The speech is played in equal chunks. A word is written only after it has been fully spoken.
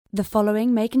The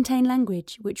following may contain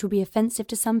language which will be offensive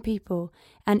to some people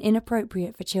and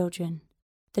inappropriate for children.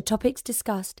 The topics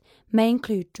discussed may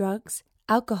include drugs,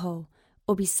 alcohol,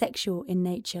 or be sexual in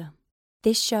nature.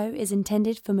 This show is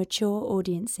intended for mature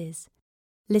audiences.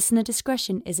 Listener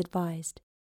discretion is advised.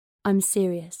 I'm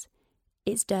serious.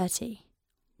 It's dirty.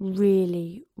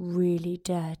 Really, really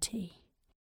dirty.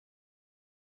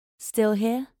 Still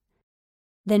here?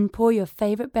 Then pour your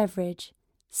favorite beverage,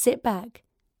 sit back,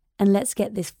 and let's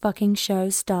get this fucking show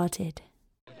started.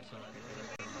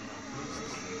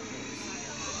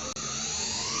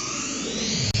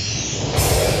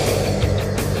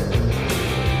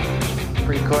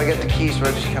 Pretty cool. I got the keys, so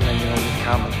I just come in,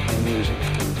 comment and music.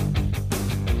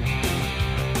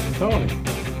 Tony.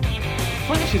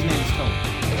 Flash's name is Tony.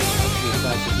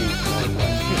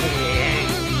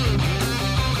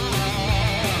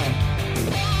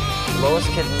 Lois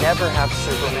could never have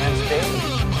Superman's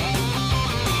baby.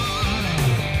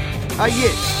 Ah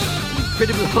yes,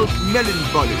 Incredible Hulk melon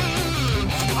body.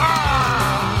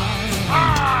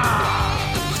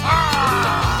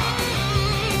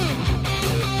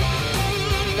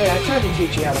 Hey, I tried to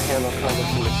teach you how to handle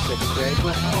comics in the 6th grade,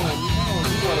 but oh no,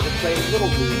 you wanted to play Little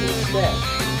League instead.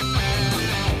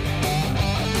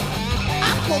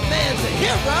 Aquaman's a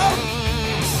hero!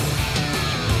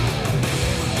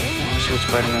 See what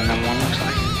Spider-Man #1 looks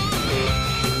like?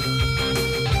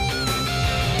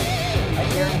 I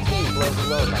guarantee he blows a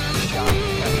load like a shot.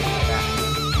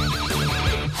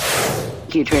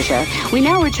 Thank you, Trisha. We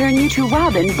now return you to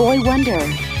Robin, Boy Wonder.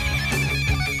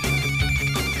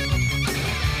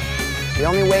 The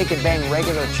only way he could bang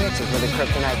regular chicks is with a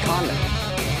kryptonite condom.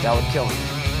 That would kill him.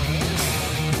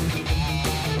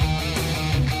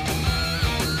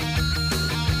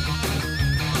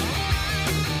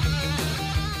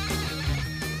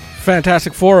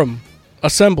 Fantastic Forum,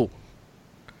 assemble.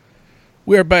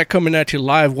 We are back coming at you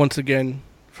live once again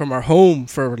from our home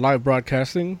for live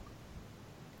broadcasting,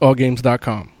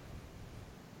 allgames.com.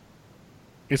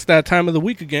 It's that time of the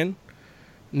week again.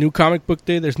 New comic book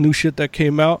day, there's new shit that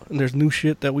came out, and there's new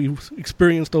shit that we've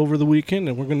experienced over the weekend,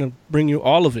 and we're going to bring you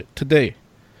all of it today,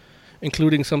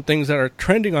 including some things that are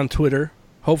trending on Twitter.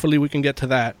 Hopefully we can get to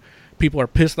that. People are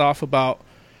pissed off about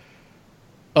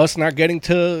us not getting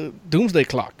to Doomsday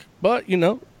Clock, but,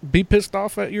 be pissed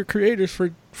off at your creators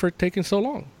for taking so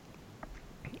long.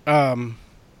 I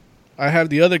have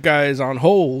the other guys on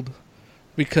hold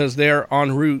because they're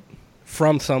en route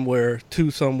from somewhere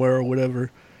to somewhere or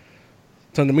whatever.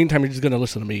 So in the meantime, you're just going to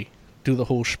listen to me do the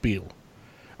whole spiel.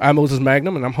 I'm Moses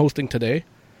Magnum, and I'm hosting today.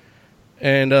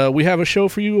 And we have a show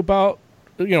for you about,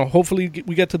 hopefully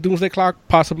we get to Doomsday Clock.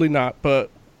 Possibly not, but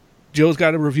Joe's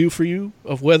got a review for you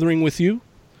of Weathering With You.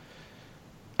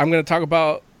 I'm going to talk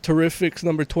about Terrifics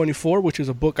number 24, which is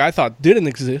a book I thought didn't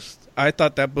exist. I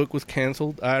thought that book was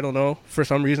canceled. I don't know. For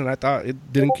some reason, I thought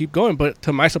it didn't keep going. But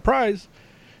to my surprise,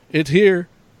 it's here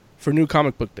for New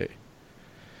Comic Book Day.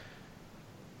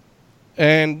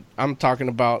 And I'm talking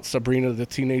about Sabrina the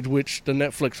Teenage Witch, the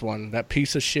Netflix one. That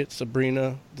piece of shit,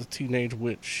 Sabrina the Teenage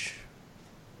Witch.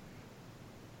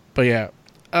 But yeah,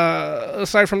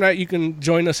 aside from that, you can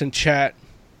join us in chat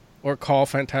or call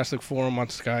Fantastic Forum on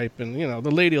Skype. And,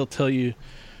 the lady will tell you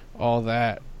all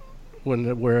that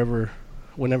whenever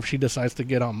she decides to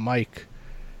get on mic.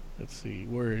 Let's see,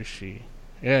 where is she?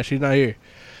 Yeah, she's not here.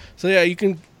 So yeah, you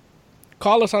can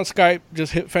call us on Skype.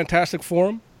 Just hit Fantastic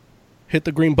Forum. Hit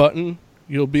the green button.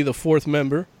 You'll be the 4th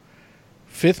member.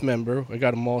 5th member. I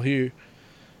got them all here.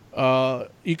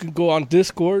 You can go on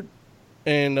Discord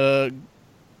and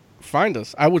find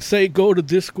us. I would say go to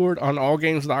Discord on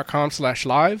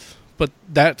allgames.com/live, but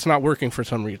that's not working for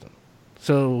some reason.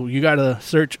 So you got to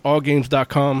search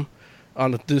allgames.com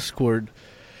on the Discord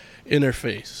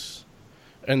interface.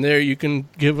 And there you can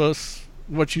give us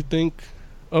what you think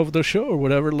of the show or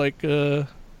whatever. Like,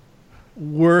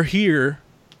 we're here.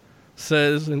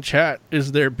 Says in chat,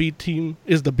 is the B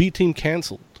team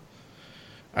canceled?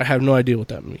 I have no idea what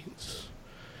that means.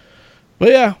 But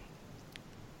yeah,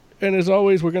 and as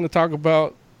always, we're going to talk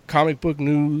about comic book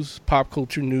news, pop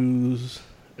culture news,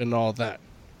 and all that.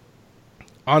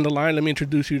 On the line, let me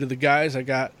introduce you to the guys. I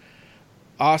got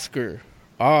Oscar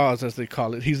Oz, as they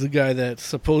call it. He's the guy that's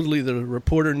supposedly the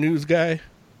reporter news guy,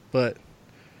 but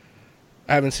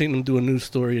I haven't seen him do a news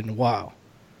story in a while.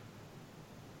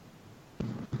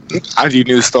 I do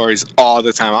news stories all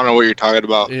the time. I don't know what you're talking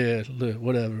about. Yeah,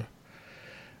 whatever.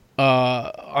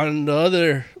 On the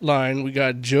other line, we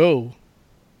got Joe.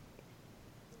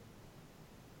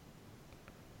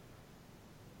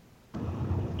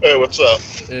 Hey, what's up?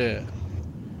 Yeah.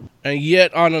 And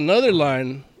yet on another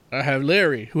line, I have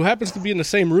Larry, who happens to be in the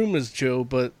same room as Joe,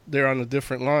 but they're on a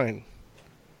different line.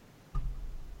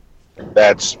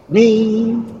 That's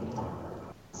me.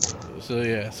 So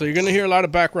you're gonna hear a lot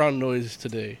of background noise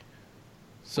today.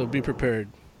 So be prepared.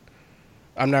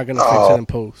 I'm not gonna fix it in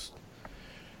post.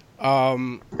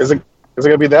 Is it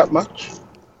gonna be that much?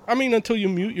 I mean, until you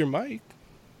mute your mic.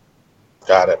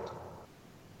 Got it.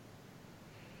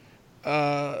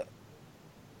 I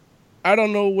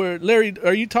don't know where Larry.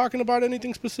 Are you talking about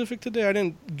anything specific today? I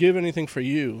didn't give anything for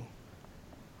you.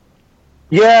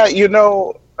 Yeah,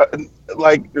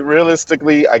 like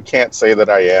realistically, I can't say that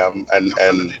I am, and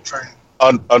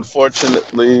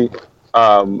unfortunately,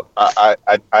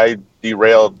 I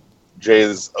derailed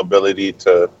Jay's ability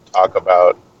to talk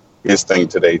about his thing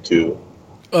today too.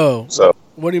 Oh, so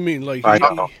what do you mean, like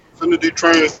Infinity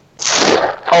Train?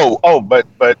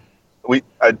 But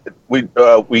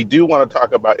we do want to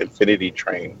talk about Infinity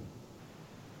Train.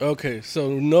 Okay,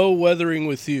 so no weathering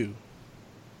with you.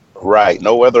 Right,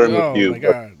 no weathering with you. Oh my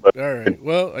God! All right.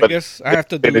 Well, I guess I have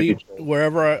to delete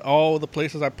all the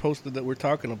places I posted that we're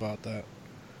talking about that.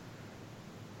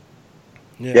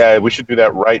 Yeah, we should do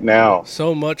that right now.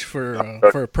 So much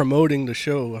for promoting the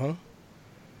show, huh?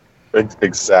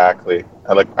 Exactly.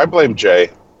 I blame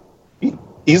Jay.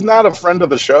 He's not a friend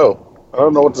of the show. I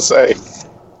don't know what to say.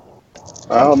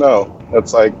 I don't know.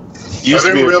 It's like I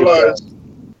didn't realize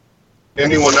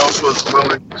anyone else was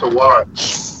willing to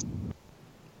watch.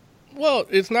 Well,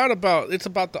 it's about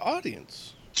the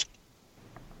audience.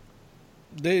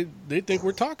 They think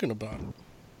we're talking about it.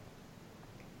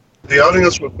 The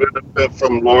audience would benefit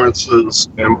from Lawrence's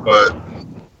input.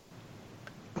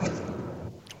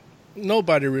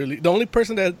 Nobody really. The only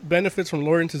person that benefits from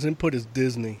Lawrence's input is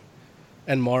Disney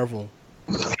and Marvel.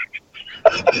 I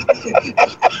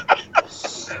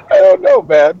don't know,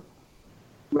 man.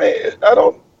 I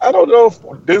don't know if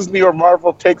Disney or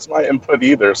Marvel takes my input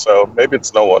either, so maybe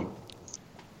it's no one.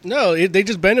 No, they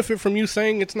just benefit from you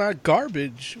saying it's not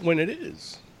garbage when it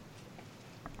is.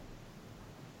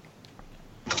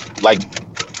 Like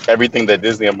everything that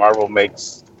Disney and Marvel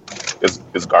makes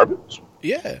is garbage?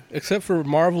 Yeah, except for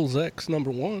Marvel's X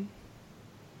 #1.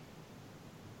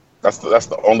 That's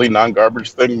the only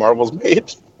non-garbage thing Marvel's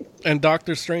made. And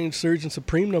Doctor Strange Surgeon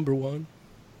Supreme #1.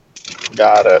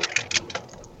 Got it.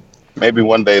 Maybe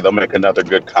one day they'll make another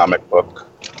good comic book.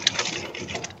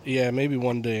 Yeah, maybe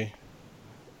one day.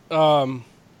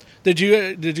 Did you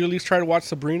at least try to watch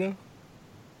Sabrina?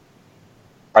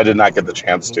 I did not get the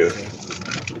chance to. Okay.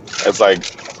 It's like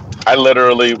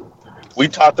we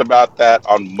talked about that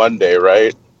on Monday,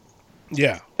 right?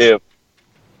 Yeah. If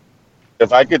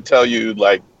I could tell you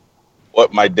like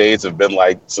what my days have been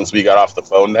like since we got off the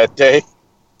phone that day,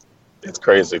 it's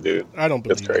crazy, dude. I don't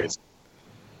believe it's crazy.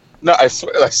 No, I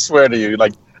swear to you,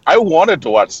 like I wanted to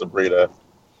watch Sabrina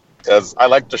because I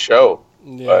liked the show,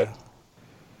 but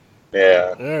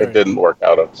yeah, it didn't work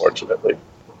out, unfortunately.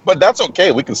 But that's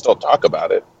okay. We can still talk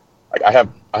about it. Like I have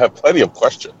plenty of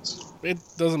questions. It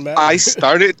doesn't matter. I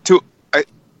started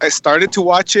to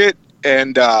watch it,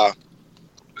 and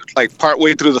like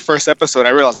partway through the first episode, I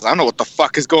realized I don't know what the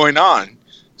fuck is going on.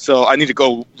 So I need to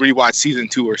go rewatch season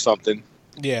 2 or something.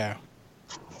 Yeah.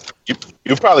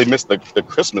 You probably missed the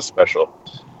Christmas special.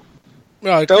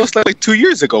 No, that was like 2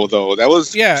 years ago, though. That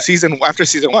was after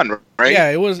season 1, right? Yeah,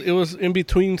 it was in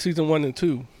between season 1 and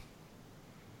 2.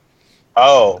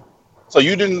 Oh, so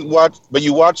you didn't watch, but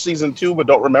you watched season 2, but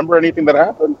don't remember anything that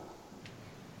happened?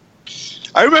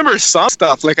 I remember some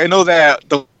stuff. Like I know that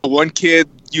the one kid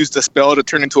used a spell to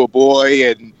turn into a boy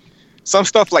and some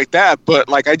stuff like that. But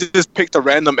like I just picked a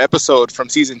random episode from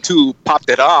season 2, popped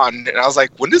it on, and I was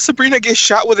like, when did Sabrina get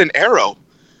shot with an arrow?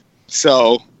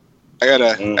 So I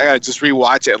gotta just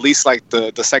rewatch at least like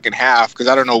the second half because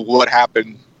I don't know what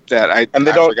happened that I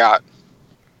forgot.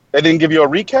 They didn't give you a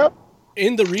recap?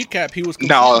 In the recap, he was confused.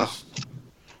 No.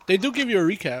 They do give you a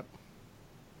recap.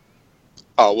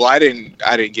 Oh well, I didn't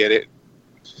get it.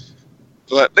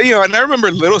 But and I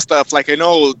remember little stuff like I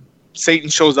know Satan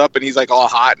shows up and he's like all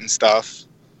hot and stuff.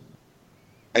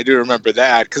 I do remember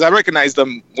that because I recognized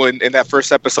them when in that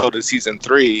first episode of season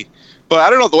 3. But I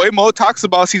don't know the way Mo talks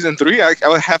about season 3. I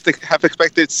would have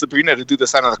expected Sabrina to do the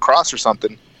sign of the cross or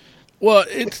something. Well,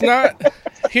 it's not.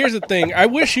 Here's the thing. I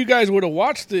wish you guys would have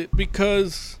watched it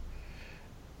because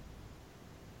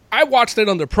I watched it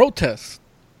under protest.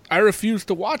 I refused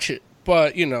to watch it,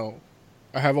 but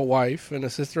I have a wife and a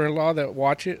sister-in-law that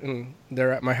watch it, and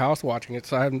they're at my house watching it.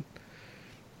 So I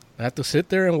have to sit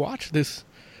there and watch this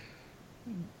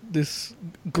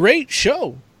great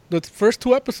show. The first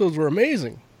 2 episodes were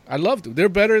amazing. I loved it. They're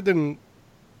better than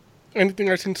anything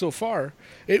I've seen so far.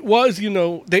 It was,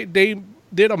 they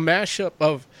did a mashup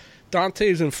of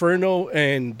Dante's Inferno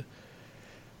and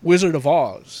Wizard of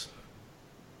Oz.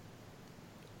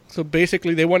 So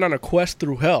basically, they went on a quest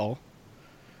through hell,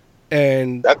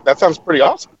 and that sounds pretty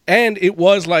awesome. And it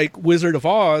was like Wizard of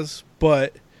Oz,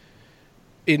 but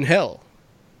in hell.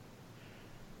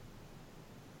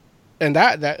 And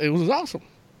that it was awesome.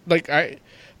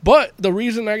 But the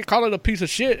reason I call it a piece of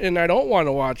shit and I don't want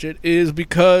to watch it is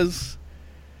because,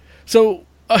 so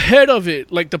ahead of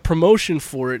it, like the promotion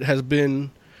for it has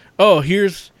been, oh,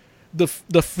 here's the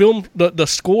film, the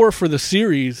score for the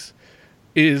series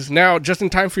is now just in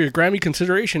time for your Grammy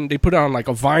consideration. They put on like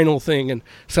a vinyl thing and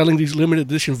selling these limited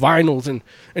edition vinyls and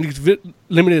these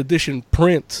limited edition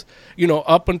prints. You know,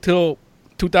 up until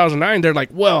 2009, they're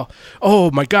like, well,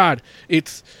 oh my God,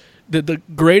 it's the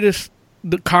greatest,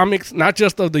 the comics, not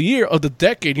just of the year, of the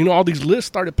decade. You know, all these lists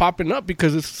started popping up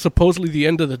because it's supposedly the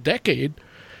end of the decade.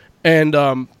 And,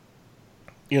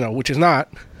 you know, which is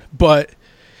not, but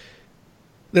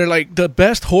they're like, the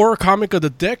best horror comic of the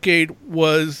decade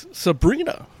was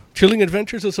Sabrina, Chilling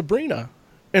Adventures of Sabrina.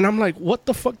 And I'm like, what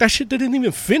the fuck? That shit didn't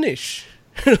even finish.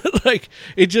 Like,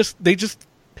 they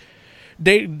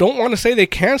don't want to say they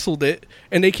canceled it,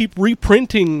 and they keep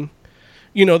reprinting.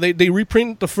 You know, they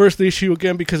reprint the first issue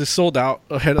again because it's sold out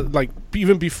ahead of, like,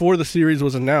 even before the series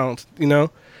was announced, you know.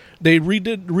 They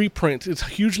redid reprints. It's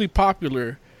hugely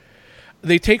popular.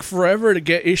 They take forever to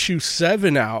get issue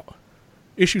 7 out.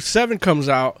 Issue 7 comes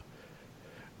out,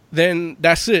 then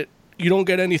that's it. You don't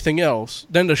get anything else.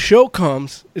 Then the show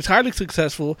comes. It's highly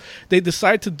successful. They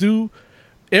decide to do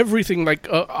everything like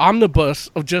an omnibus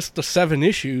of just the 7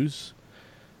 issues.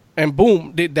 And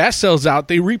boom, that sells out.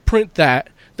 They reprint that.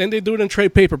 Then they do it in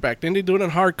trade paperback. Then they do it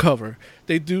in hardcover.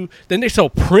 Then they sell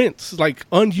prints, like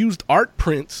unused art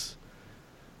prints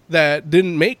that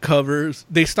didn't make covers.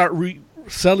 They start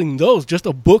selling those, just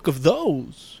a book of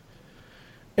those.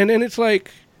 And then it's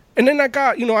like, and then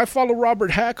I follow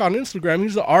Robert Hack on Instagram.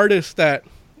 He's the artist that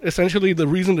essentially the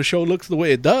reason the show looks the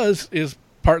way it does is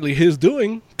partly his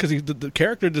doing, because he's the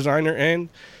character designer and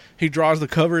he draws the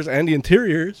covers and the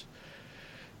interiors.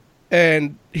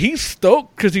 And he's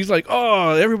stoked because he's like, oh,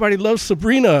 everybody loves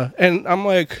Sabrina. And I'm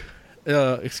like,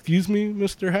 excuse me,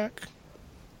 Mr. Hack?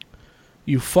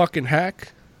 You fucking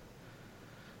hack?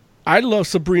 I love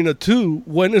Sabrina too.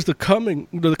 When is the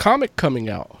comic coming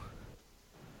out?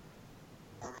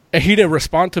 And he didn't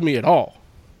respond to me at all.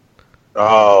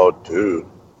 Oh, dude.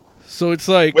 So it's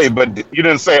like... Wait, but you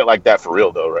didn't say it like that for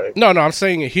real, though, right? No, I'm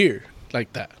saying it here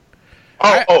like that.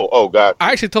 God.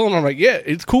 I actually told him, I'm like, yeah,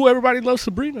 it's cool. Everybody loves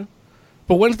Sabrina.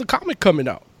 But when's the comic coming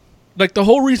out? Like, the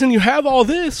whole reason you have all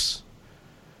this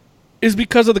is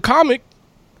because of the comic.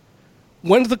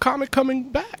 When's the comic coming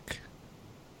back?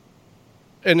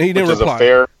 And he didn't reply. Which is a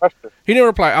fair question. He didn't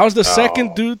reply. I was the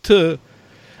second dude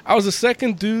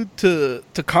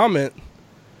to comment.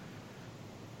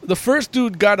 The first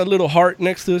dude got a little heart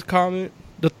next to his comment.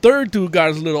 The third dude got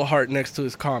his little heart next to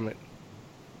his comment.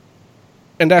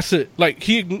 And that's it. Like,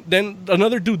 then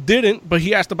another dude didn't, but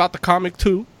he asked about the comic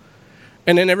too.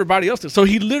 And then everybody else did. So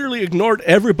he literally ignored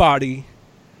everybody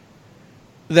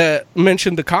that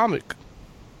mentioned the comic.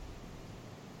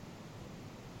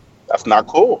 That's not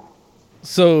cool.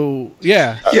 So,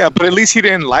 yeah. Yeah, but at least he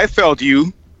didn't Liefeld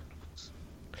you.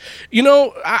 You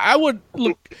know, I would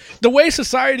look, the way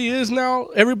society is now,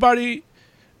 everybody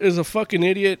is a fucking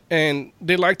idiot and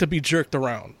they like to be jerked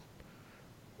around.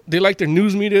 They like their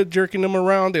news media jerking them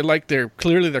around. They like their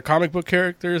comic book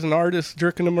characters and artists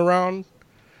jerking them around.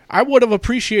 I would have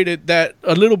appreciated that,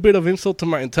 a little bit of insult to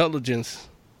my intelligence.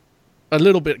 A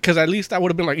little bit. Because at least I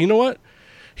would have been like, you know what?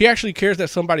 He actually cares that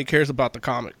somebody cares about the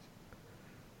comic.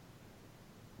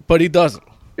 But he doesn't.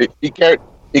 He cared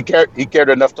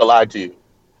enough to lie to you.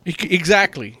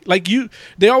 Exactly. Like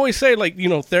they always say, like, you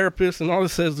know, therapists and all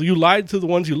this says you lied to the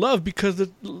ones you love because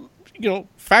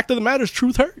fact of the matter is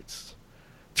truth hurts.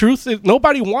 Truth is,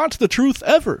 nobody wants the truth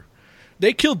ever.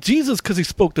 They killed Jesus because he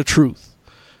spoke the truth.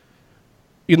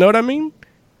 You know what I mean?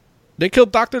 They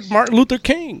killed Dr. Martin Luther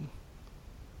King.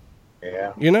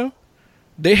 Yeah. You know?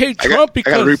 They hate Trump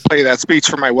because... I gotta replay that speech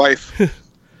for my wife.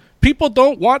 People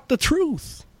don't want the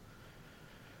truth.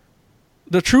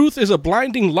 The truth is a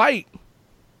blinding light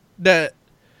that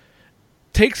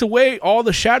takes away all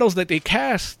the shadows that they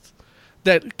cast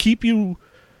that keep you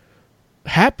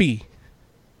happy.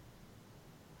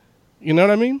 You know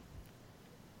what I mean?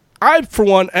 I, for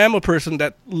one, am a person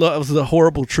that loves the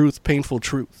horrible truth, painful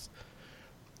truth.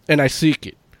 And I seek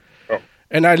it. Oh.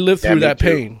 And I live through that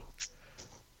pain.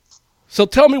 So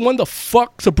tell me when the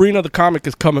fuck Sabrina the comic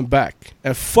is coming back.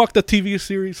 And fuck the TV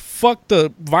series. Fuck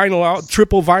the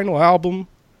triple vinyl album.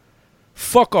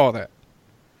 Fuck all that.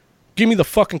 Give me the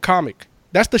fucking comic.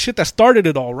 That's the shit that started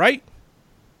it all, right?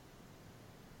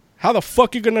 How the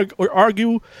fuck you gonna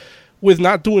argue with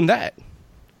not doing that.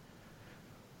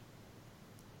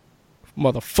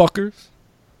 Motherfuckers.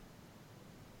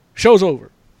 Show's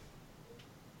over.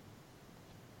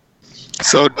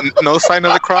 So, no sign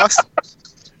of the cross?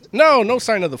 No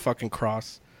sign of the fucking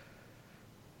cross.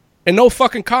 And no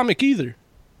fucking comic either.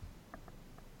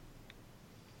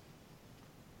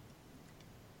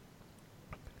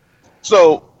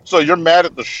 So you're mad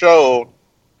at the show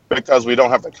because we don't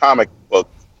have the comic book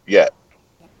yet?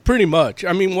 Pretty much.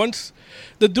 I mean, once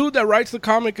the dude that writes the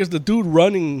comic is the dude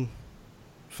running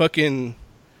fucking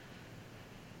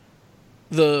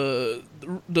the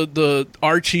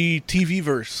Archie TV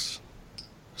verse.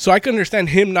 So I can understand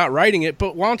him not writing it,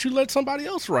 but why don't you let somebody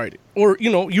else write it? Or,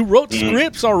 you wrote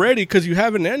scripts already because you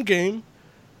have an end game.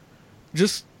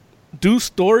 Just do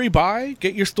story by,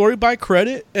 get your story by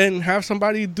credit, and have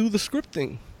somebody do the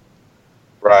scripting.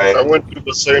 Right. I went through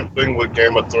the same thing with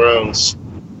Game of Thrones.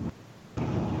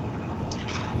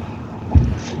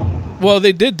 Well,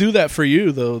 they did do that for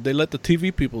you, though. They let the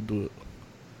TV people do it.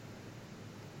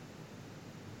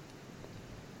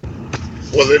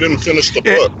 Well, they didn't finish the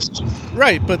books.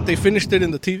 Right, but they finished it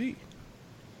in the TV.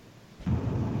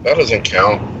 That doesn't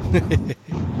count.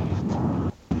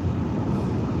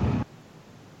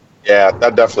 Yeah,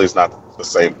 that definitely is not the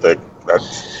same thing.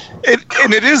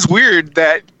 And it is weird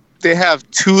that they have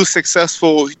two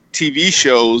successful TV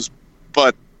shows,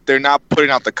 but they're not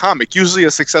putting out the comic. Usually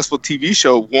a successful TV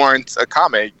show warrants a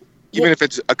comic, even if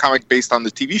it's a comic based on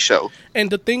the TV show. And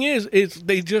the thing is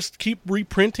they just keep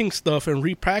reprinting stuff and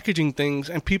repackaging things,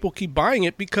 and people keep buying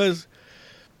it because,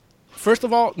 first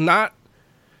of all, the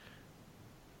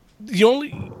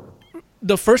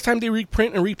first time they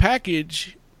reprint and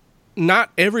repackage,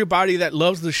 not everybody that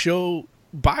loves the show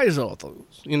buys all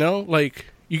those, Like,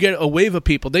 you get a wave of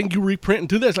people, then you reprint and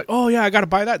do this, like, oh yeah, I gotta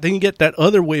buy that. Then you get that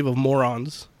other wave of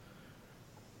morons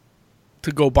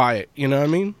to go buy it, you know what I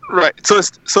mean? Right. So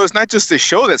it's not just the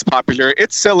show that's popular,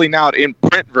 it's selling out in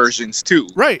print versions too.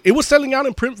 Right. It was selling out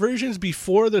in print versions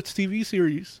before the TV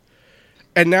series.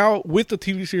 And now with the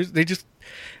TV series,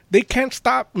 they can't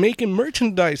stop making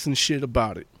merchandise and shit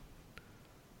about it.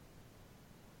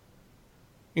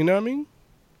 You know what I mean?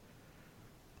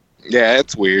 Yeah,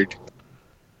 it's weird.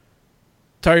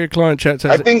 Tiger Claw in chat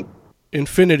says, I think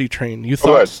Infinity Train. You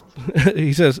thought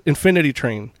he says Infinity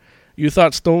Train. You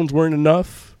thought stones weren't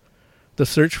enough? The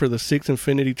search for the 6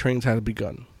 Infinity Trains has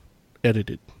begun.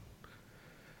 Edited.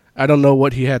 I don't know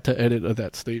what he had to edit of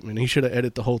that statement. He should have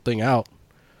edited the whole thing out.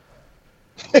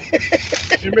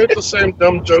 You made the same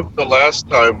dumb joke the last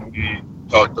time we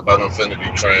talked about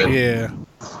Infinity Train. Yeah.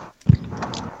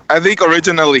 I think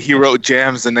originally he wrote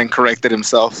jams and then corrected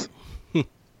himself.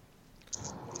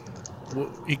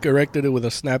 He corrected it with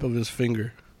a snap of his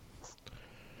finger.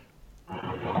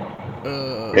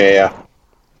 Yeah.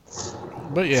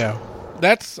 But yeah,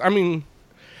 that's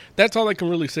all I can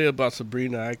really say about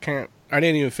Sabrina. I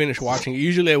didn't even finish watching it.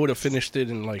 Usually I would have finished it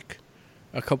in like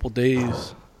a couple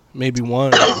days, maybe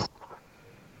one.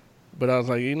 But I was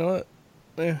like, you know what?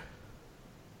 Yeah.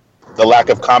 The lack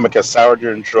of comic has soured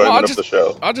your enjoyment of the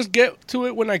show. I'll just get to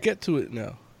it when I get to it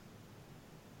now.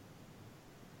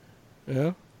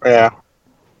 Yeah? Yeah.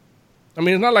 I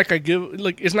mean, it's not like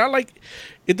it's not like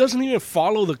it doesn't even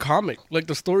follow the comic. Like,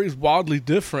 the story is wildly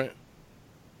different.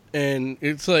 And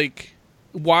it's like,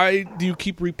 why do you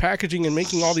keep repackaging and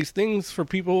making all these things for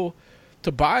people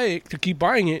to buy it, to keep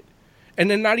buying it, and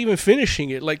then not even finishing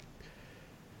it? Like,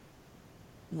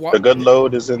 the good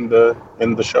load is in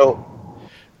the show.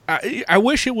 I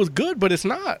wish it was good, but it's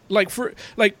not. I said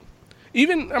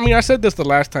this the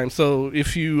last time. So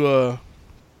if you're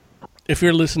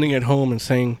listening at home and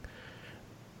saying,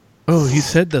 "Oh, he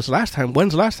said this last time.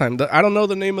 When's last time?" I don't know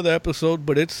the name of the episode,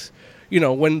 but it's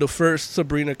when the first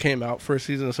Sabrina came out, first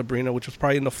season of Sabrina, which was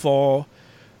probably in the fall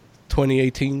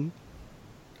 2018.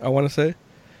 I want to say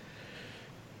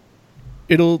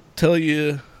it'll tell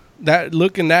you that,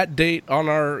 look in that date on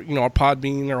our our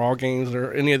Podbean or All Games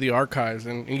or any of the archives,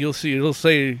 and you'll see it'll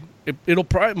say it'll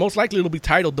probably, most likely it'll be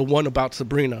titled The One About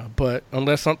Sabrina, but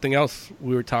unless something else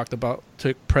we were talked about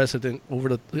took precedent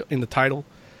over in the title.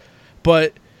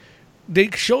 But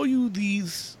they show you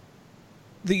these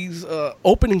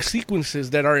opening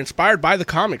sequences that are inspired by the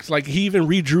comics. Like, he even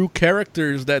redrew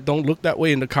characters that don't look that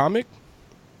way in the comic.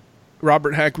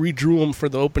 Robert Hack redrew them for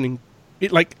the opening,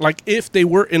 like if they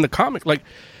were in the comic. Like,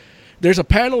 there's a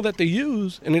panel that they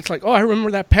use, and it's like, oh, I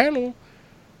remember that panel,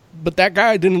 but that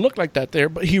guy didn't look like that there.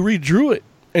 But he redrew it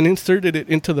and inserted it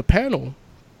into the panel,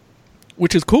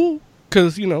 which is cool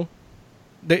because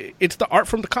it's the art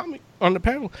from the comic on the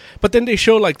panel. But then they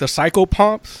show like the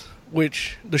psychopomps,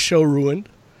 which the show ruined,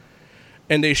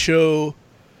 and they show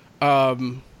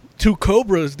two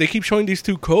cobras. They keep showing these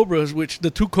two cobras, which the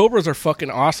two cobras are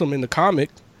fucking awesome in the comic.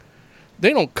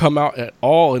 They don't come out at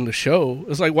all in the show.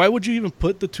 It's like, why would you even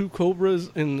put the two cobras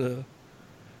on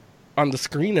the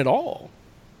screen at all?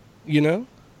 You know?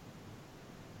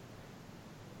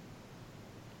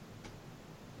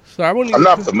 So I'm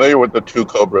not familiar with the two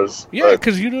cobras. Yeah,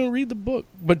 because you didn't read the book.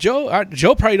 But Joe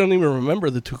probably don't even remember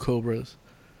the two cobras.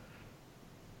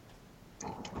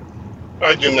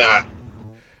 I do not.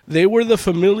 They were the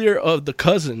familiar of the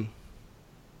cousin.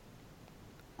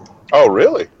 Oh,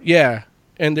 really? Yeah,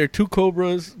 and they're two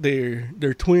cobras.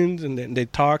 They're twins, and then they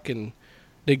talk and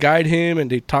they guide him, and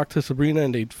they talk to Sabrina,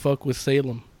 and they fuck with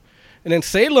Salem. And then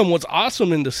Salem was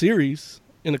awesome in the series,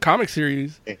 in the comic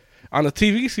series. On the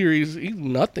TV series, he's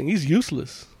nothing. He's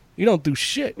useless. He don't do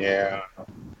shit. Yeah.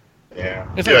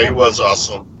 It's He was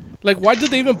awesome. Like, why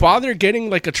did they even bother getting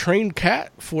like a trained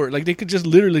cat for it? Like, they could just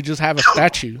literally just have a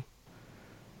statue.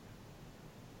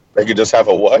 They could just have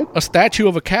a what? A statue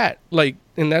of a cat. Like,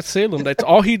 and that's Salem. That's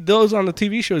all he does on the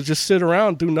TV show is just sit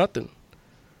around, do nothing.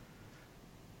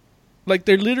 Like,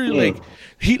 they're literally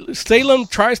like, Salem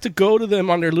tries to go to them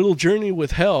on their little journey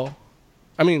with hell.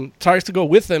 I mean, tries to go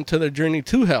with them to their journey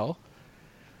to hell.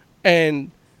 And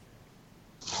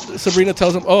Sabrina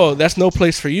tells him, oh, that's no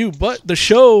place for you. But the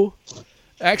show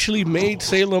actually made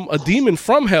Salem a demon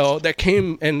from hell that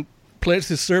came and pledged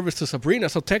his service to Sabrina.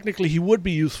 So technically he would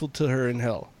be useful to her in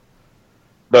hell.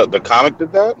 The comic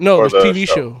did that? No, or it was TV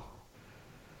show.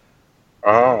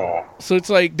 Oh. So it's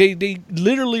like they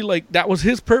literally, like, that was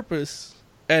his purpose.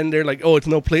 And they're like, oh, it's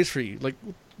no place for you. Like,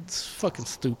 it's fucking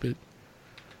stupid.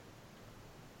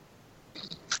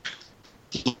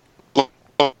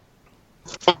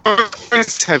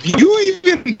 Have you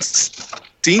even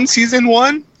seen season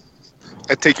 1?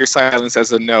 I take your silence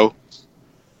as a no.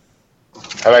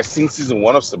 Have I seen season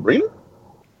 1 of Sabrina?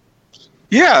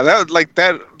 Yeah,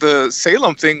 the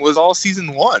Salem thing was all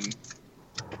season 1.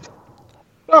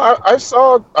 No,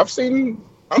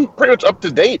 I'm pretty much up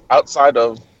to date outside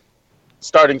of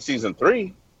starting season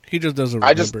 3. He just doesn't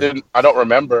remember. I don't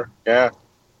remember. Yeah.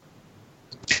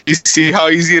 You see how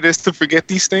easy it is to forget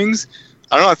these things?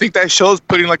 I don't know. I think that show's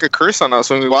putting like a curse on us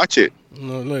when we watch it.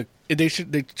 No, look, they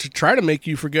should try to make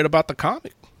you forget about the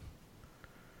comic.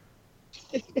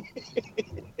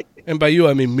 And by you,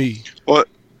 I mean me. Well,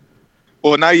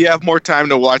 now you have more time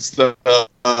to watch the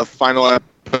final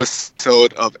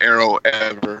episode of Arrow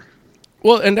ever.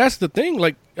 Well, and that's the thing.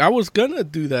 Like, I was gonna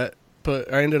do that,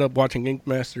 but I ended up watching Ink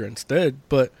Master instead.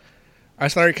 But I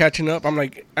started catching up. I'm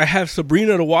like, I have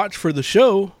Sabrina to watch for the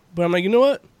show, but I'm like, you know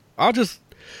what? I'll just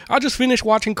finish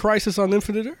watching Crisis on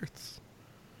Infinite Earths.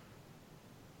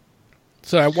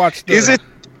 So I watched.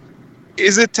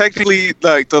 Is it technically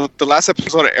like the last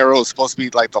episode of Arrow is supposed to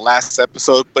be like the last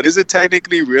episode? But is it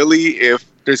technically really if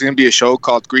there's going to be a show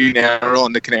called Green Arrow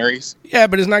and the Canaries? Yeah,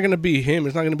 but it's not going to be him.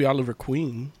 It's not going to be Oliver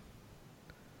Queen.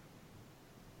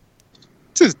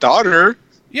 It's his daughter.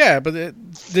 Yeah, but it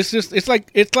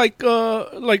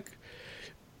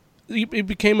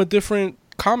became a different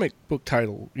comic book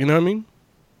title. You know what I mean?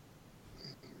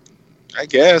 I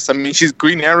guess. I mean, she's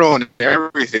Green Arrow and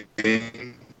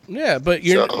everything. Yeah, but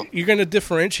you're going to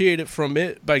differentiate it from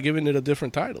it by giving it a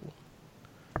different title.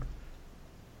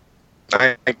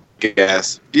 I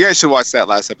guess. You guys should watch that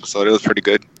last episode. It was pretty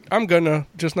good. I'm gonna,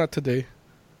 just not today.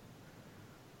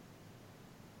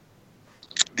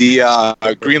 The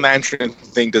Green Lantern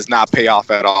thing does not pay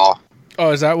off at all.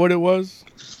 Oh, is that what it was?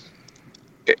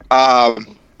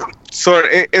 So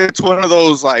it's one of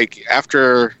those, like,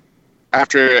 after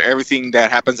everything that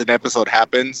happens in the episode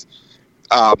happens,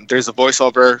 there's a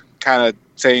voiceover kind of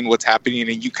saying what's happening,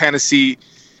 and you kind of see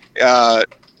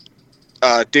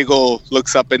Diggle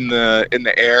looks up in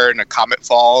the air, and a comet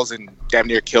falls and damn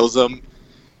near kills him,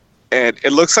 and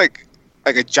it looks like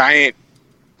a giant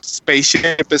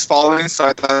spaceship is falling. So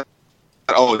I thought,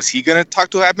 oh, is he gonna talk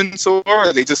to Abensor, or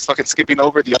are they just fucking skipping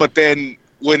over the? But then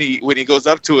when he goes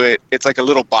up to it, it's like a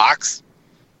little box.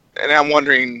 And I'm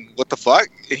wondering what the fuck.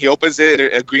 And he opens it,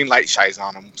 a green light shines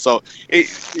on him. So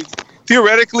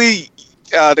theoretically,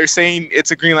 they're saying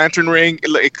it's a Green Lantern ring.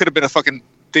 It could have been a fucking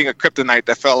thing of kryptonite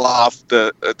that fell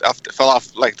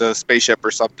off like the spaceship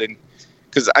or something.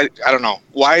 Because I don't know,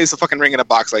 why is the fucking ring in a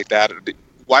box like that?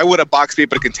 Why would a box be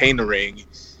able to contain the ring?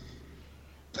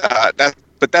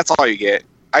 But that's all you get.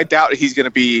 I doubt he's going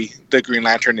to be the Green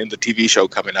Lantern in the TV show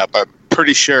coming up. I'm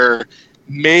pretty sure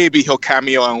maybe he'll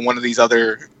cameo on one of these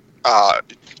other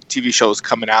TV shows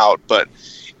coming out, but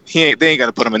they ain't going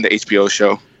to put him in the HBO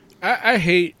show. I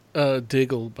hate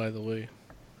Diggle, by the way.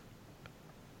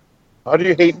 How do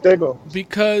you hate Diggle?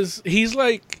 Because he's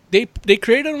like, they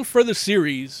created him for the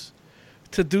series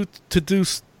to do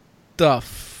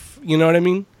stuff. You know what I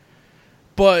mean?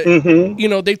 But you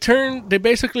know, they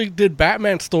basically did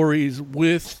Batman stories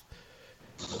with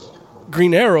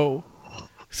Green Arrow,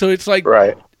 so it's like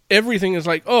everything is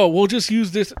like, oh, we'll just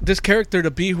use this character to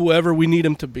be whoever we need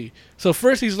him to be. So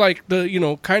first he's like the, you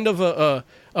know, kind of a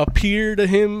peer to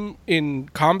him in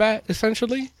combat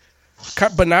essentially,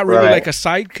 but not really like a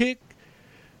sidekick.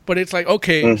 But it's like,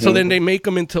 okay, so then they make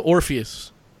him into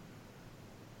Orpheus.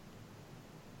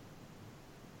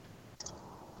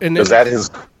 And then, is that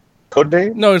his code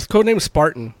name? No, his code name is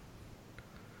Spartan.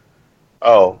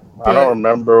 Oh, I don't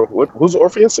remember. Who's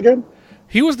Orpheus again?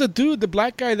 He was the dude, the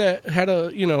black guy that had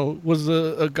was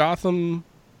a Gotham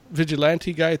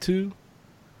vigilante guy too.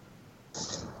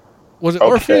 Was it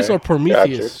Orpheus or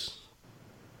Prometheus?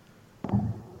 Gotcha.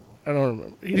 I don't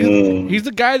remember. He's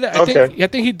the guy that I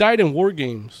think he died in War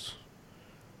Games.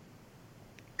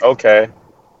 Okay,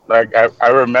 like I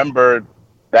remember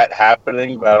that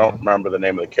happening, but I don't remember the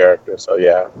name of the character. So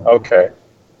yeah, okay.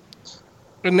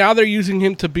 And now they're using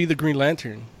him to be the Green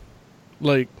Lantern.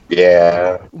 Like,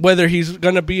 yeah, whether he's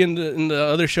gonna be in the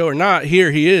other show or not,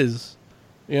 here he is.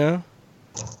 Yeah.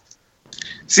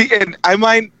 See, and I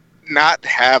might not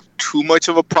have too much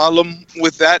of a problem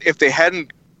with that if they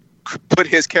hadn't put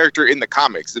his character in the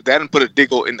comics. If they hadn't put a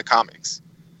Diggle in the comics.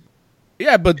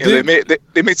 Yeah, but they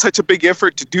made such a big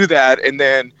effort to do that, and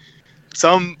then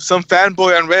some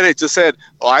fanboy on Reddit just said,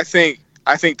 "Oh, I think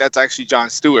that's actually John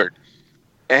Stewart,"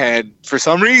 and for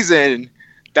some reason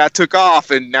that took off,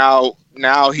 and now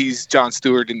he's John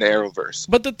Stewart in the Arrowverse.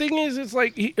 But the thing is, it's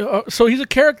like so he's a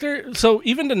character. So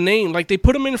even the name, like they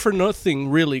put him in for nothing,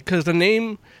 really, because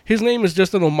his name is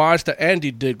just an homage to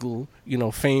Andy Diggle, you know,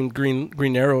 famed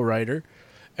Green Arrow writer,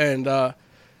 and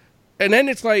then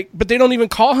it's like, but they don't even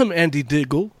call him Andy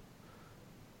Diggle.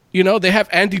 You know, they have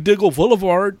Andy Diggle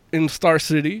Boulevard in Star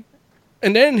City,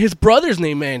 and then his brother's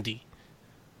name Andy.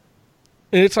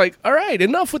 And it's like, all right,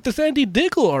 enough with this Andy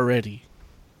Diggle already.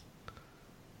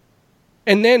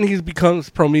 And then he becomes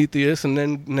Prometheus and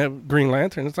then Green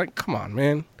Lantern. It's like, come on,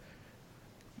 man.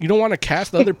 You don't want to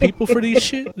cast other people for these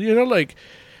shit? You know, like,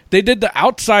 they did the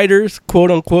Outsiders,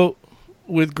 quote unquote,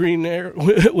 with Green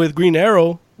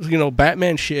Arrow, you know,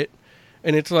 Batman shit.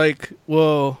 And it's like,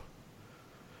 well,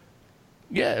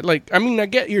 yeah, like, I mean, I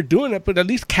get you're doing it, but at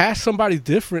least cast somebody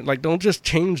different. Like, don't just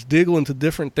change Diggle into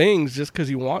different things just because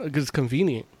you want, because it's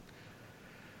convenient.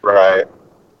 Right.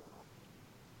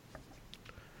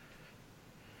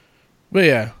 But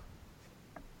yeah,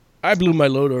 I blew my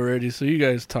load already, so you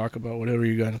guys talk about whatever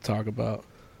you got to talk about.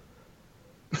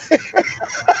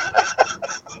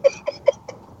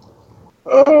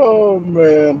 Oh,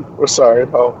 man. We're sorry.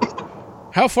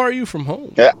 How far are you from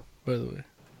home? Yeah. By the way.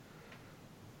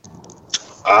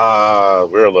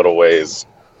 We're a little ways.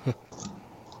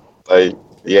 A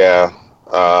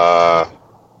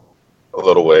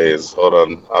little ways. Hold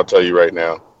on. I'll tell you right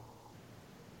now.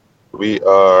 We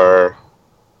are...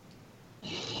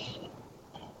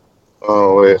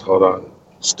 Oh, wait, hold on.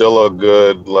 Still a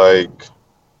good, like,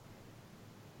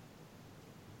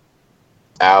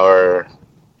 hour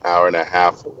and a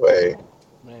half away.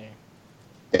 Man.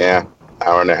 Yeah,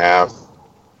 hour and a half.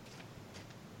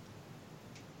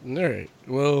 All right.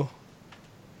 Well,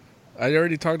 I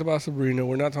already talked about Sabrina.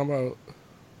 We're not talking about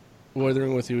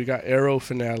Wuthering With You. We got Arrow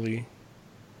finale.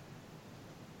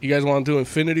 You guys want to do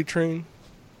Infinity Train?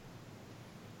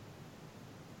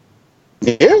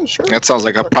 Yeah, sure. That sounds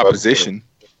like a proposition.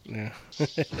 Yeah.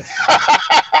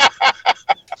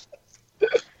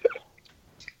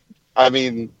 I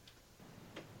mean,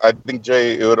 I think,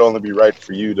 Jay, it would only be right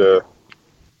for you to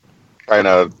kind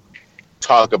of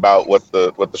talk about what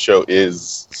the show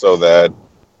is, so that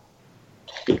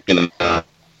you can kind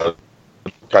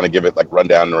of give it like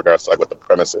rundown in regards to like what the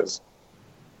premise is.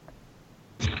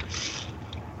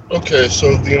 Okay,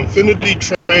 so the Infinity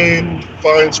Train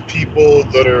finds people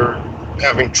that are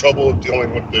having trouble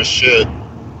dealing with this shit,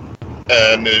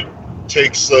 and it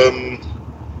takes them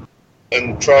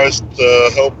and tries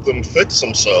to help them fix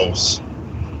themselves.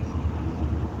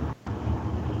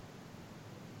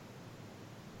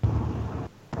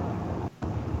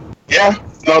 Yeah,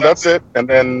 no, that's it. And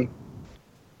then,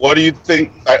 what do you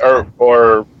think,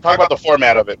 or talk about the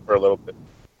format of it for a little bit?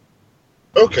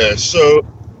 Okay, so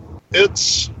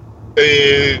each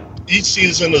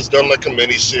season is done like a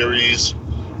mini-series.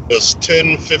 There's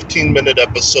 10, 15-minute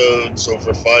episodes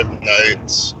over 5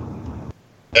 nights.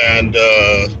 And,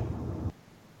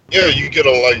 you get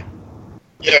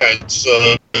it's,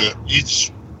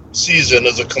 each season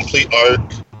is a complete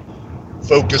arc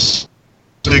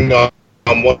focusing on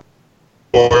one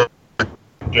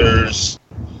characters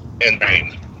and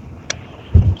nine.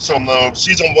 So in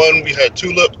season 1, we had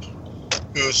Tulip.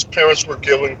 whose parents were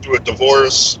going through a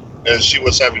divorce, and she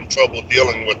was having trouble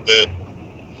dealing with it.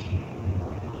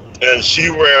 And she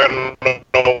ran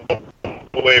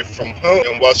away from home,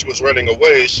 and while she was running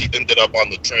away, she ended up on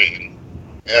the train.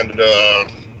 And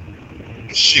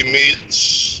she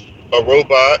meets a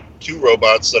robot, two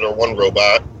robots that are one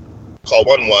robot, called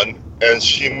 1-1, and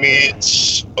she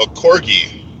meets a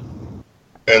corgi.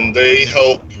 And they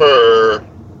help her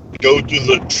go through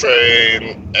the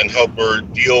train and help her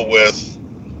deal with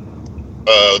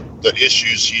the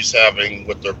issues she's having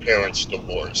with her parents'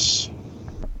 divorce.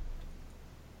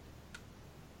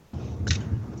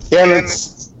 Yeah, and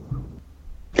it's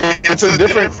a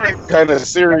different kind of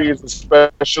series,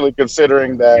 especially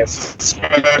considering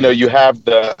that you have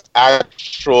the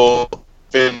actual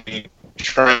Infinity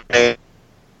Train,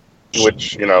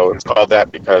 which it's called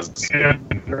that because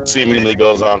it seemingly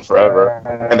goes on forever,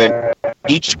 and then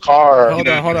each car Hold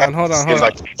on. is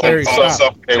like Larry,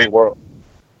 stop. a world.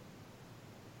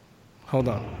 Hold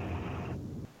on.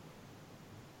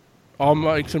 All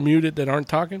mics are muted that aren't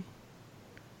talking?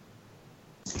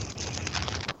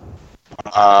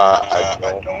 I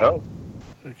don't know.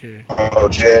 Okay. Oh,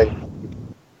 Jay.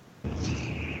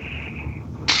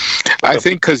 I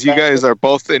think because you guys are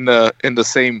both in the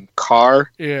same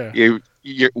car. Yeah.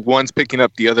 You're one's picking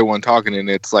up the other one talking, and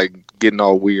it's like getting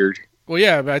all weird. Well,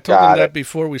 yeah, but I told them that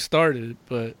before we started,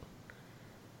 but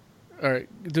all right,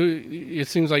 it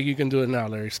seems like you can do it now,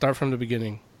 Larry. Start from the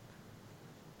beginning.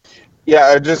 Yeah,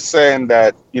 I'm just saying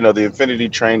that, the Infinity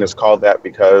Train is called that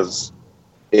because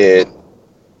it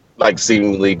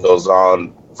seemingly goes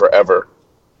on forever.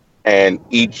 And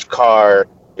each car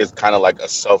is kind of like a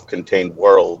self-contained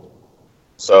world.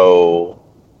 So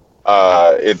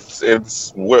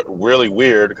it's really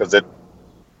weird because it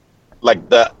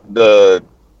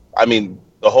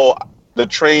the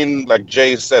train, like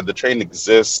Jay said, the train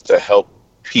exists to help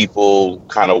people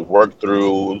kind of work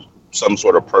through some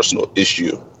sort of personal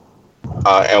issue.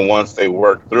 And once they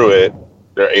work through it,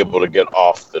 they're able to get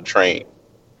off the train.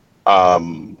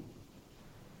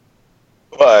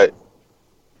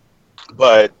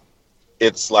 But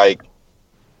it's like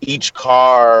each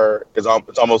car is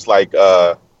it's almost like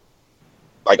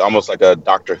almost like a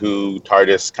Doctor Who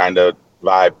TARDIS kind of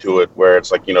vibe to it, where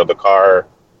it's like, the car,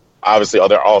 obviously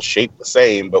they're all shaped the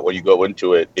same, but when you go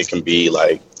into it, it can be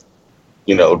like,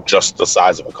 just the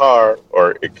size of a car,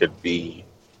 or it could be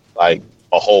like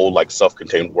a whole like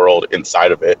self-contained world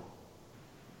inside of it.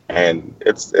 And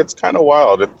it's kind of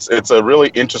wild. It's a really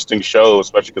interesting show,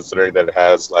 especially considering that it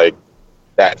has like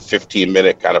that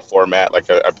 15-minute kind of format. Like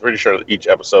I'm pretty sure each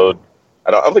episode,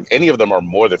 I don't think any of them are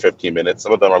more than 15 minutes.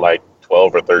 Some of them are like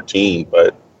 12 or 13,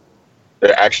 but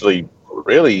they're actually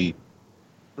really,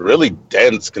 really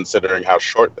dense considering how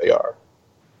short they are.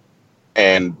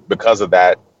 And because of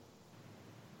that,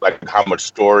 like how much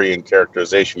story and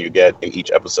characterization you get in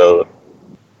each episode,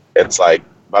 it's like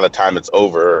by the time it's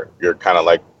over, you're kind of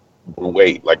like,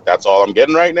 wait, like that's all I'm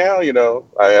getting right now?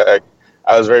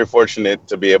 I was very fortunate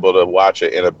to be able to watch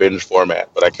it in a binge format,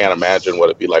 but I can't imagine what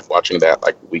it'd be like watching that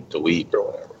like week to week or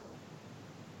whatever.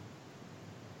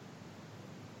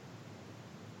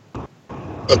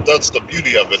 But that's the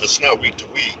beauty of it. It's not week to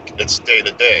week. It's day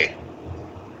to day.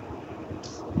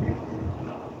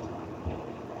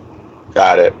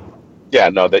 Got it. Yeah,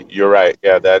 no, that you're right.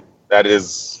 Yeah, that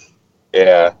is,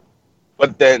 yeah.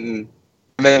 But then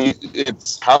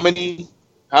it's how many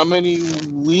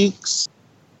weeks?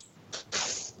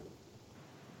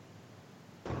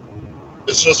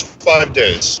 It's just 5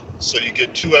 days. So you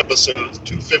get 2 episodes,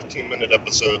 2 15-minute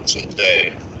episodes a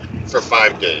day for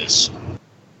 5 days.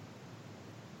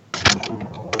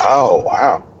 Oh,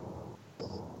 wow.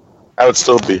 That would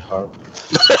still be hard.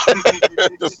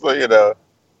 Just so you know.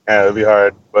 Yeah, it'd be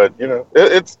hard. But,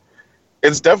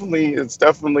 it's definitely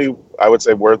I would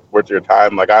say worth your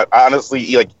time. Like I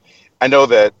honestly, like, I know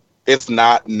that it's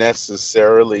not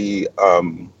necessarily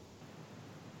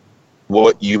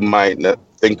what you might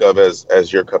think of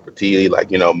as your cup of tea,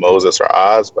 like, Moses or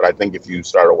Oz, but I think if you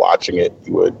started watching it,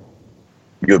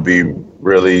 you'd be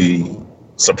really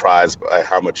surprised by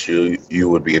how much you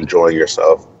would be enjoying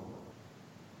yourself.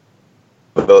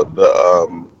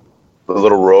 The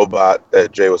little robot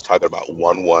that Jay was talking about,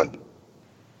 1-1,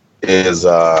 is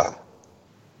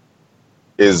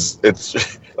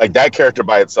it's like that character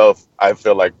by itself, I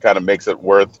feel like kind of makes it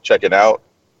worth checking out,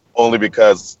 only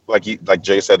because like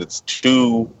Jay said, it's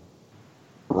 2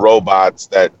 robots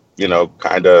that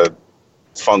kind of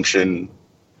function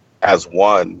as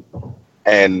one,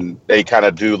 and they kind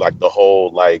of do like the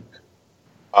whole like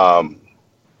I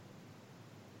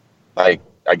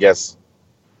guess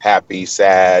happy,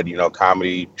 sad,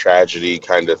 comedy, tragedy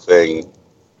kind of thing.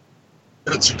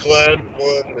 It's a glad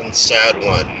one and sad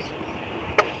one.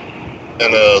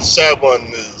 And a sad one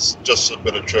is just a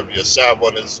bit of trivia. Sad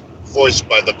one is voiced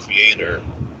by the creator,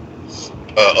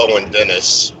 Owen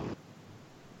Dennis.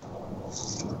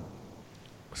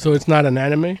 So it's not an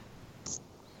anime?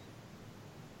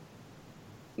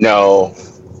 No,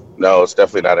 it's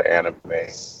definitely not an anime.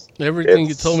 Everything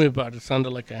you told me about it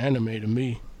sounded like an anime to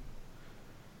me.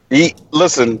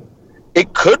 Listen,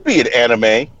 it could be an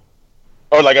anime,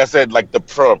 or like I said, like the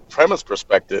premise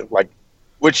perspective, like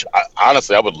which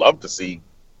honestly I would love to see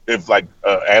if like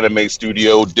an anime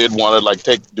studio did want to like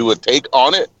do a take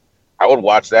on it. I would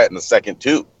watch that in a second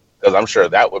too, because I'm sure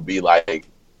that would be like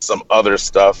some other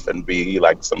stuff and be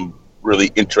like some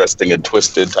really interesting and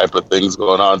twisted type of things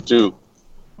going on too.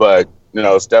 But you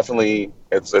know, it's definitely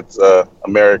it's a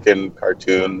American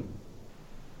cartoon.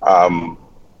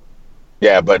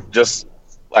 Yeah, but just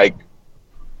like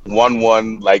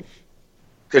one like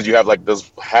because you have like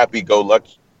this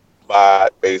happy-go-lucky vibe,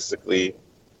 basically.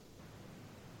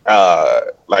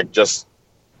 Like just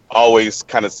always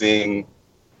kind of seeing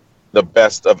the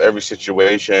best of every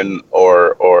situation,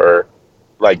 or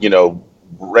like, you know,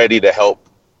 ready to help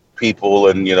people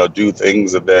and, you know, do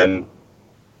things, and then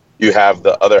you have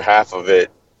the other half of it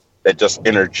that just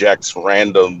interjects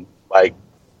random, like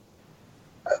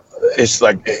it's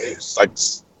like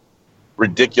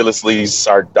ridiculously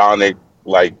sardonic,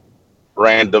 like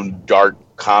random dark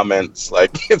comments.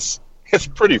 Like it's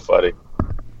pretty funny.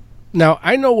 Now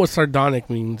I know what sardonic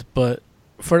means, but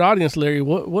for the audience, Larry,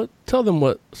 what tell them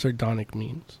what sardonic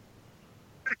means.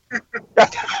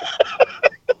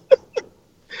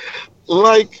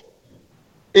 Like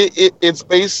it's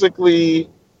basically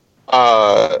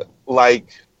like,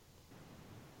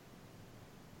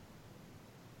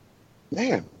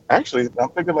 man, actually I'm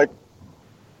thinking like,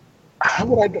 how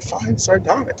would I define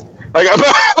sardonic? Like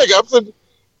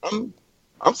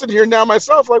I'm sitting here now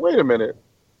myself like, wait a minute.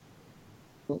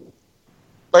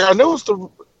 Like I know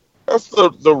that's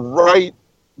the right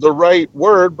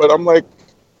word, but I'm like,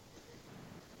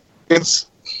 it's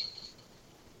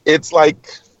like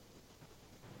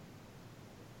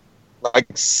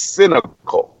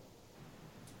cynical.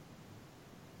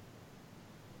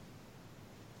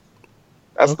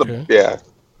 That's okay. Yeah.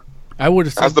 I would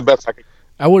have. That's the best I could.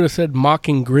 I would have said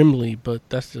mocking grimly, but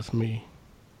that's just me.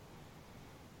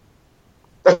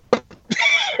 Is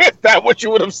that what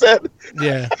you would have said?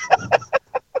 Yeah.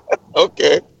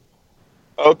 Okay.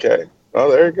 Well,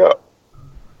 there you go.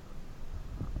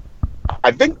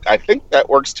 I think that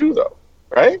works too, though,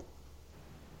 right?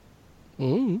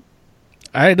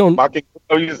 I don't. Mocking.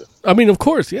 I mean, of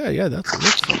course, yeah.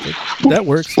 That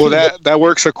works. Well, that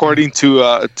works according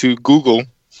to Google.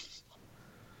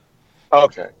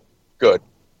 Okay. Good.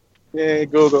 Yeah,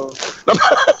 Google.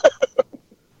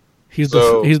 He's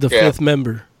the fifth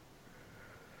member.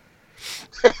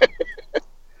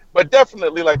 But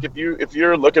definitely, like if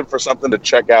you're looking for something to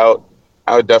check out,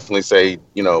 I would definitely say,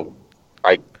 you know,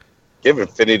 like give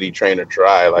Infinity Train a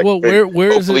try. Like, well, where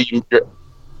is it?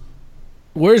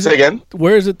 Where is it again?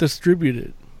 Where is it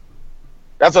distributed?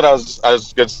 That's what I was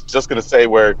just gonna say.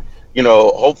 Where, you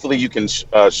know, hopefully you can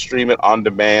stream it on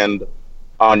demand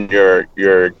on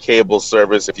your cable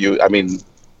service.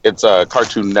 It's a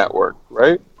Cartoon Network,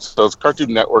 right? So it's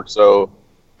Cartoon Network. So,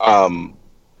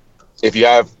 if you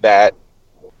have that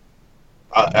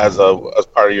as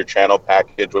part of your channel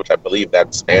package, which I believe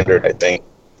that's standard, I think,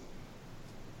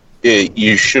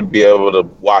 you should be able to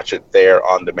watch it there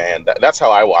on demand. That's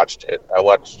how I watched it. I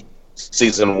watched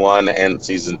season 1 and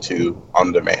season 2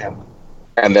 on demand,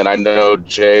 and then I know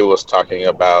Jay was talking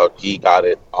about he got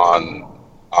it on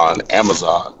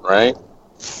Amazon, right?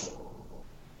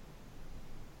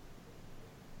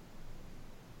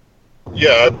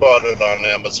 Yeah, I bought it on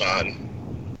Amazon.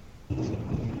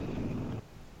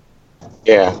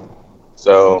 Yeah.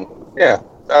 So yeah,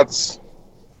 that's,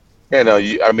 you know,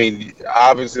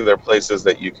 obviously there are places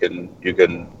that you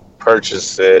can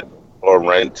purchase it or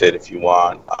rent it if you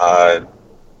want.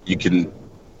 You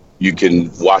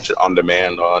can watch it on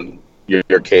demand on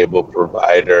your cable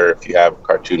provider if you have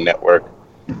Cartoon Network.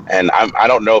 And I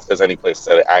don't know if there's any place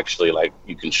that actually like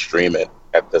you can stream it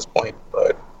at this point,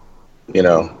 but you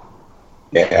know,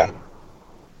 yeah,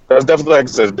 that's definitely, like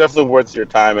I said, definitely worth your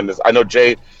time. And I know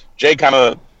Jay kind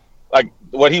of like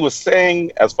what he was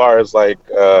saying as far as like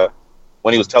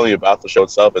when he was telling you about the show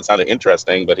itself. It sounded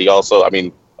interesting, but he also,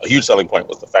 a huge selling point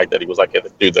was the fact that he was like,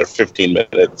 dude, they're 15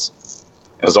 minutes.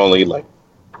 There's only like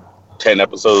 10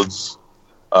 episodes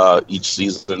each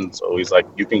season, so he's like,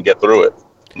 you can get through it.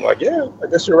 I'm like, yeah, I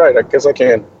guess you're right. I guess I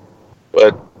can.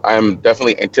 But I'm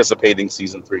definitely anticipating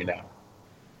season 3 now.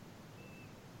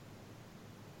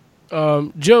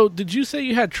 Joe, did you say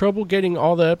you had trouble getting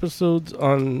all the episodes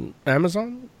on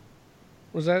Amazon?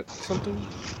 Was that something?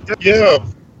 Yeah.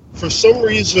 For some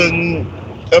reason,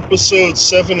 episodes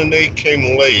 7 and 8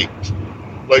 came late.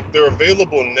 Like, they're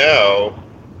available now,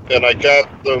 and I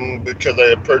got them because I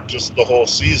had purchased the whole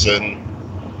season.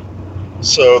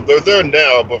 So they're there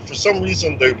now, but for some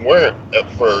reason they weren't at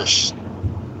first.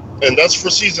 And that's for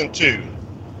season 2.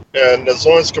 And as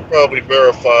Lawrence could probably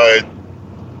verify,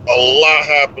 a lot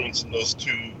happens in those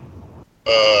 2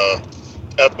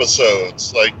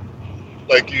 episodes. Like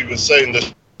you were saying,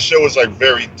 the show is like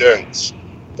very dense.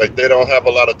 Like, they don't have a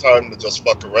lot of time to just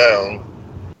fuck around.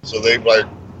 So they like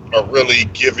are really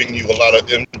giving you a lot of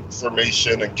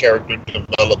information and character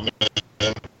development.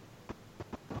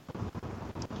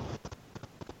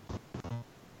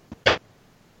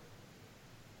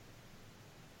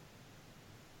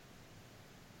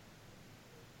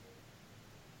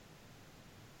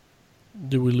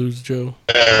 Did we lose Joe?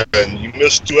 And you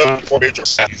missed 2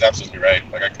 episodes. He's absolutely right.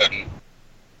 Like, I couldn't.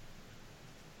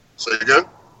 Say again?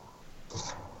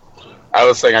 I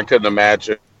was saying I couldn't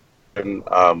imagine,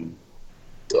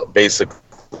 basically,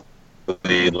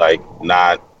 like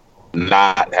not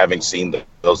having seen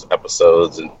those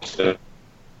episodes and.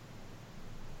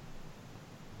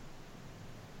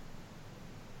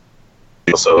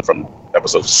 So from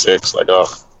episode 6, like, oh,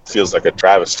 feels like a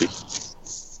travesty.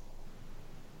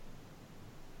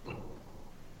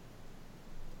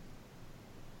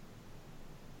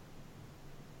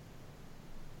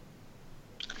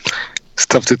 It's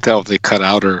tough to tell if they cut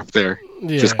out or if they're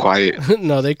just quiet.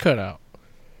 No, they cut out.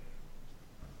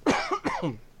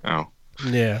 Oh.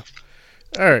 Yeah.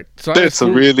 All right. So it's a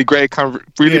really great,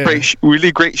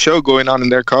 really great show going on in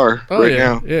their car right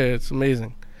now. Yeah, it's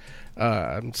amazing.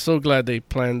 I'm so glad they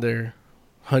planned their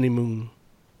honeymoon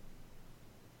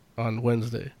on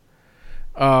Wednesday.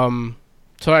 So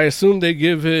I assume they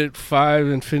give it 5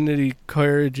 Infinity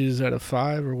Carriages out of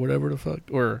 5 or whatever the fuck,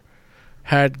 or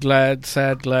sad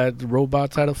glad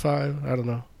robots out of 5. I don't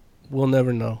know. We'll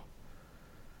never know.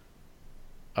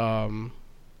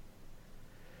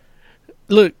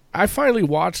 Look, I finally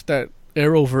watched that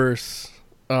Arrowverse.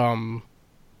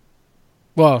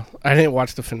 Well, I didn't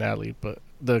watch the finale, but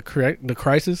the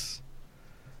Crisis.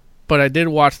 But I did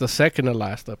watch the second to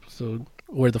last episode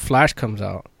where the Flash comes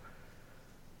out,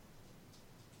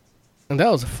 and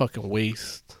that was a fucking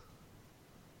waste.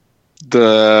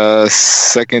 The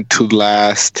second to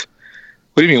last.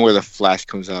 What do you mean where the Flash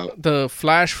comes out? The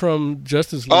Flash from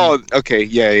Justice League. Oh, okay,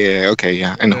 yeah, okay,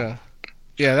 yeah, I know.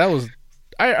 Yeah, that was.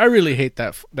 I really hate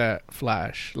that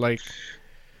Flash. Like,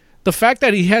 the fact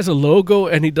that he has a logo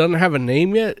and he doesn't have a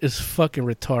name yet is fucking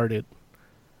retarded.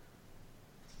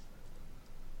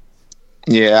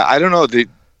 Yeah, I don't know. The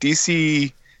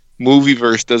DC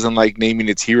Movieverse doesn't like naming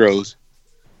its heroes.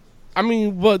 I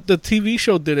mean, but the TV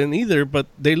show didn't either, but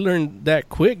they learned that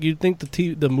quick. You'd think the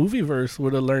Movieverse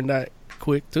would have learned that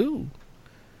quick too.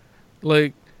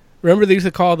 Like, remember they used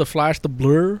to call the Flash the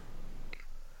Blur?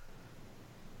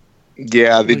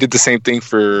 Yeah, they did the same thing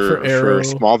for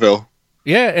Smallville.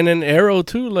 Yeah, and then Arrow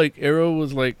too. Like, Arrow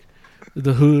was like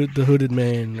the hooded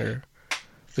man, or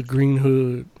the Green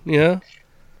Hood. Yeah.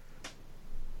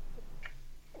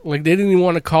 Like, they didn't even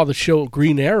want to call the show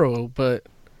Green Arrow, but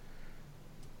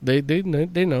they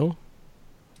know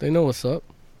what's up.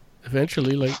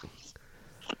 Eventually, like,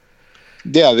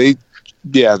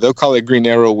 they'll call it Green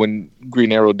Arrow when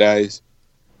Green Arrow dies.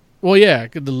 Well, yeah,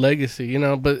 the legacy, you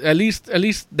know. But at least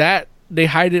that they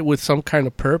hide it with some kind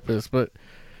of purpose. But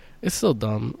it's so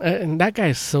dumb, and that guy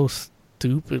is so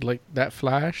stupid. Like, that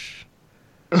Flash.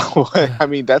 I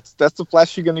mean, that's the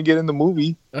Flash you're gonna get in the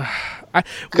movie.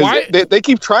 Why they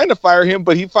keep trying to fire him,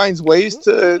 but he finds ways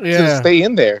to stay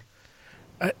in there.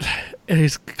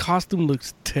 His costume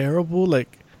looks terrible.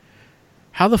 Like,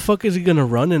 how the fuck is he gonna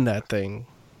run in that thing?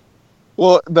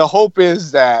 Well, the hope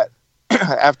is that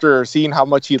after seeing how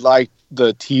much he liked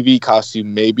the TV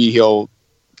costume, maybe he'll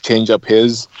change up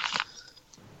his.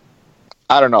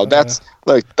 I don't know. That's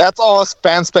all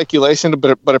fan speculation,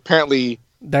 but apparently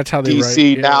that's how they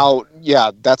DC write, now.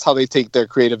 Yeah, that's how they take their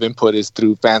creative input, is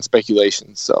through fan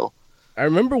speculation. So I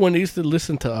remember when they used to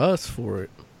listen to us for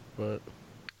it, but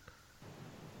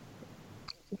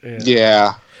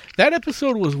yeah. That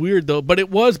episode was weird though, but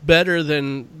it was better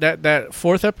than that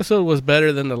fourth episode was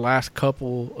better than the last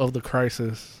couple of the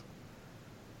Crisis.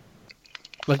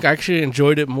 Like, I actually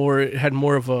enjoyed it more. It had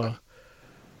more of a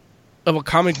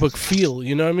comic book feel,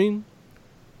 you know what I mean?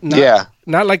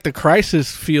 Not like the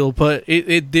Crisis feel, but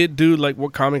it did do like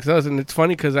what comics does. And it's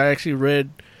funny because I actually read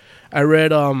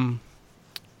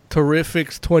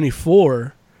Terrifics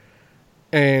 24,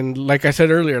 And like I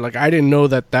said earlier, like I didn't know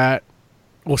that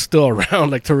was still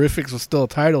around. Like Terrifics was still a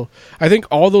title. I think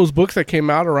all those books that came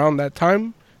out around that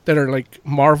time that are like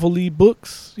Marvel-y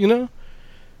books, you know,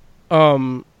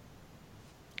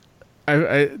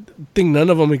 I think none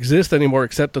of them exist anymore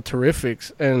except the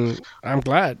Terrifics, and I'm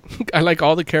glad. I like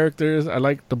all the characters. I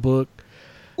like the book.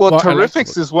 Well,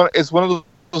 Terrifics is one of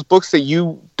those books that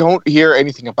you don't hear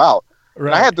anything about.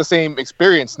 Right. I had the same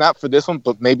experience, not for this one,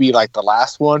 but maybe like the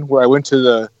last one, where I went to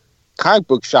the comic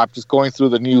book shop just going through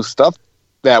the new stuff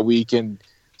that week and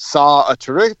saw a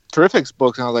Terrifics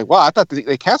book, and I was like, wow, I thought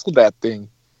they canceled that thing.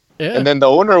 Yeah. And then the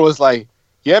owner was like,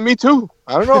 yeah, me too.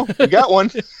 I don't know. You got one.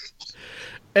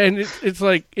 And it's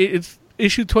like it's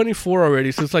issue 24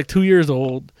 already, so it's like 2 years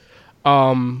old.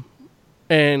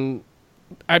 And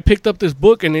I picked up this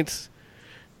book, and it's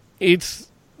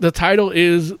the title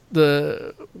is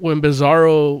when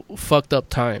Bizarro fucked up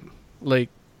time, like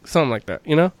something like that,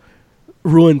 you know,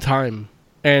 ruined time,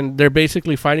 and they're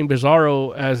basically fighting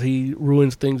Bizarro as he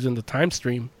ruins things in the time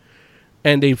stream,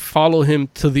 and they follow him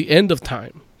to the end of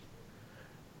time,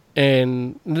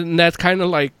 and that's kind of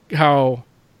like how.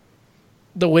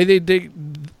 The way they did,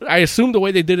 I assume the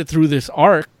way they did it through this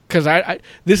arc, because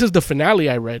this is the finale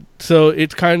I read, so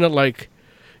it's kind of like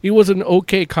it was an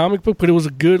okay comic book, but it was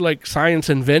a good like science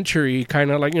adventure-y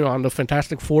kind of like, you know, on the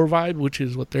Fantastic Four vibe, which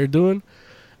is what they're doing,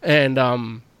 and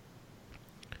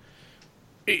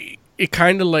it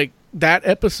kind of like that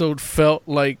episode felt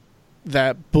like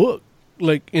that book,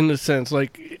 like in the sense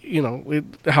like, you know,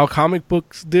 how comic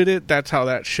books did it, that's how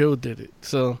that show did it,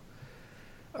 so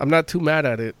I'm not too mad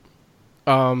at it.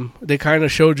 They kind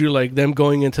of showed you like them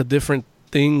going into different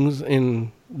things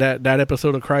in that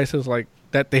episode of Crisis, like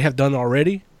that they have done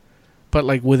already, but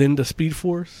like within the Speed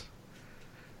Force,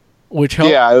 which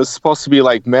helped. Yeah, it was supposed to be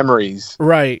like memories,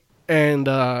 right? And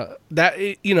that,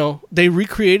 you know, they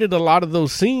recreated a lot of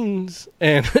those scenes,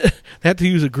 and they had to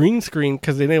use a green screen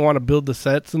because they didn't want to build the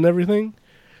sets and everything,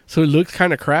 so it looks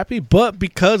kind of crappy. But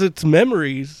because it's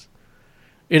memories,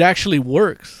 it actually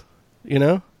works, you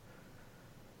know.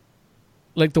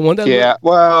 Like the one that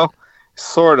well,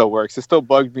 sort of works. It still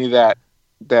bugged me that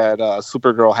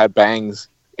Supergirl had bangs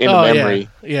in the memory.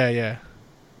 Yeah.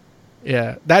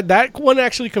 That one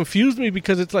actually confused me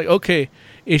because it's like, okay,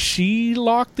 is she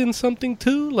locked in something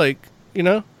too? Like, you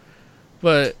know,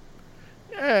 but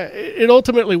it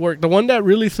ultimately worked. The one that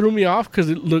really threw me off because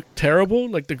it looked terrible,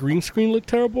 like the green screen looked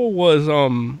terrible, was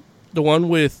the one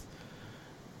with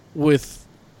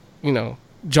you know,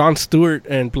 Jon Stewart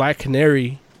and Black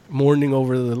Canary mourning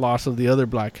over the loss of the other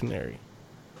Black Canary.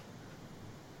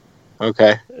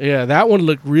 Okay. Yeah, that one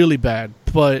looked really bad,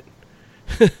 but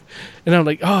and I'm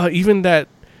like, oh, even that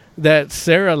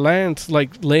Sarah Lance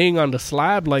like laying on the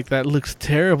slab like that looks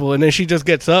terrible, and then she just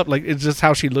gets up, like it's just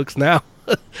how she looks now.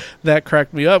 That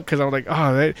cracked me up because I'm like,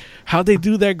 oh, how'd they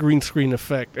do that green screen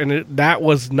effect? And that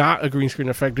was not a green screen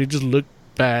effect. It just looked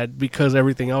bad because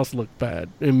everything else looked bad.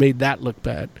 It made that look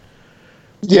bad.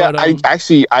 Yeah, but,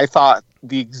 I thought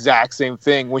the exact same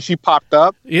thing when she popped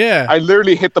up. Yeah, I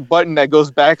literally hit the button that goes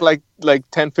back like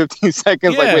 10-15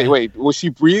 seconds. Yeah. Like wait, was she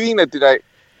breathing? Or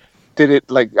did it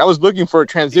like I was looking for a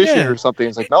transition or something?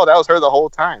 It's like, no, that was her the whole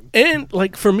time. And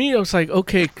like for me, I was like,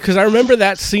 okay, because I remember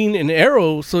that scene in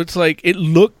Arrow, so it's like it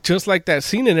looked just like that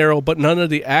scene in Arrow, but none of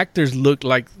the actors looked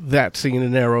like that scene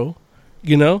in Arrow,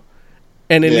 you know.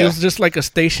 And it was just like a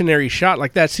stationary shot,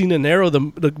 like that scene in Arrow.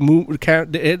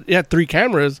 It had 3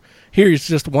 cameras. Here it's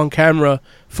just one camera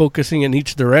focusing in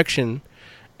each direction.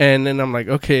 And then I'm like,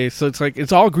 okay, so it's like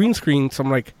it's all green screen. So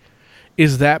I'm like,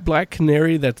 is that Black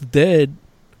Canary that's dead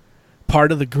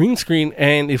part of the green screen?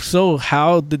 And if so,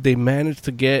 how did they manage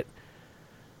to get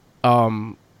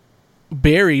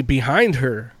Barry behind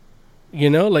her? You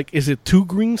know, like, is it 2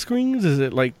 green screens? Is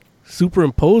it like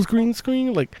superimposed green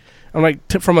screen? Like, I'm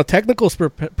like, from a technical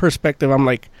perspective, I'm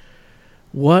like,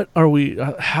 what are we?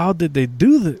 How did they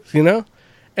do this? You know,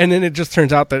 and then it just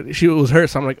turns out that it was her.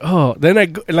 So I'm like, oh.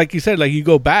 Then like you said, like you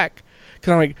go back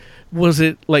because I'm like, was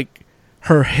it like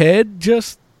her head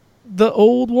just the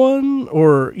old one,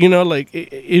 or you know, like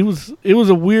it was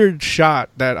a weird shot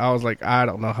that I was like, I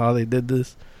don't know how they did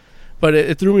this, but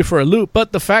it threw me for a loop.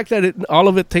 But the fact that all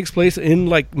of it takes place in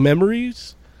like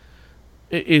memories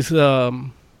is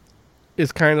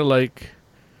kind of like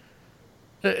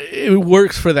it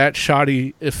works for that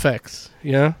shoddy effects,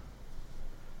 yeah.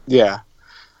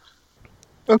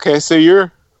 Okay, so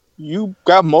you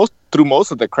got through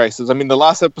most of the Crisis. I mean, the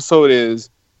last episode is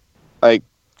like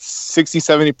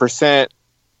 60-70%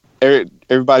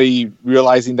 everybody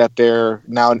realizing that they're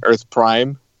now in Earth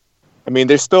Prime. I mean,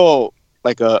 there's still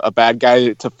like a bad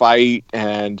guy to fight,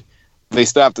 and they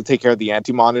still have to take care of the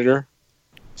Anti-Monitor.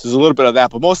 So there's a little bit of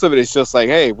that, but most of it is just like,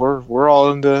 hey, we're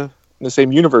all in the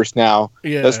same universe now.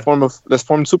 Yeah. Let's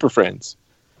form Super Friends.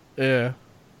 Yeah.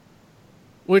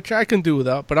 Which I can do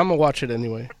without, but I'm gonna watch it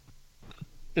anyway.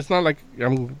 It's not like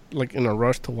I'm like in a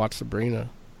rush to watch Sabrina.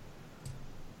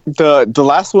 The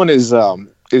last one is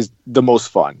the most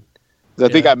fun. I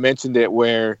think I mentioned it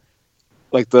where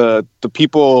like the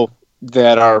people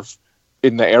that are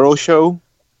in the Arrow show,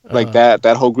 like that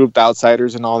whole group, the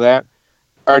Outsiders and all that,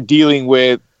 are dealing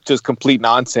with just complete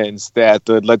nonsense that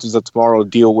the Legends of Tomorrow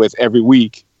deal with every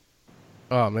week.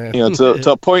 Oh man. You know,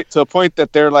 to a point that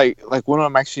they're like one of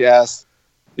them actually asked,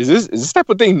 is this type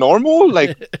of thing normal?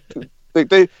 Like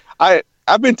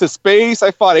I've been to space, I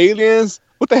fought aliens.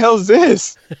 What the hell is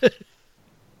this?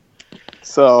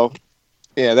 So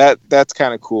yeah, that's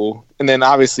kind of cool. And then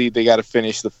obviously they got to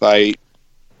finish the fight.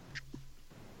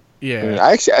 Yeah. I mean,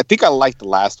 I think I liked the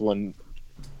last one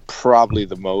probably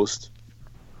the most.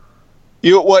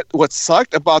 You know what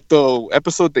sucked about the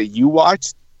episode that you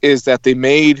watched is that they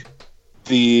made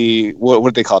the what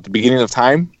did they call it? The beginning of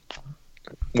time,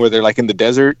 where they're like in the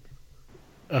desert.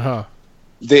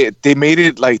 They made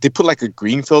it like they put like a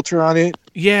green filter on it.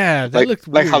 Yeah, that looked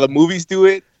weird. Like how the movies do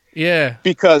it. Yeah.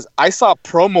 Because I saw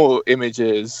promo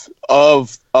images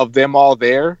of them all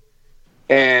there,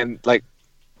 and like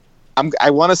I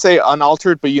want to say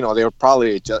unaltered, but you know they were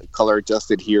probably color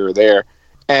adjusted here or there.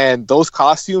 And those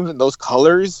costumes and those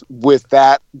colors with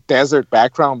that desert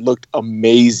background looked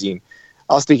amazing.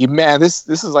 I was thinking, man, this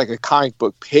is like a comic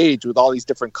book page with all these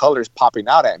different colors popping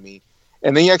out at me.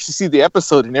 And then you actually see the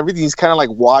episode and everything's kind of like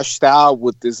washed out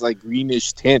with this like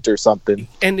greenish tint or something.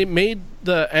 And it made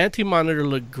the Anti-Monitor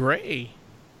look gray.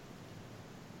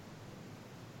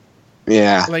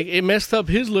 Yeah. Like it messed up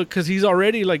his look because he's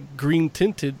already like green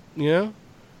tinted, you know?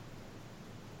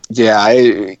 Yeah,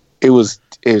 it was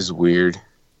weird.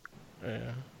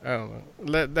 Yeah, I don't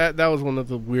know. That was one of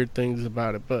the weird things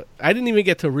about it. But I didn't even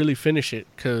get to really finish it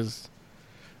because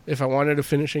if I wanted to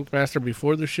finish Ink Master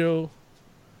before the show,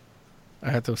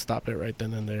 I had to stop it right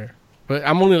then and there. But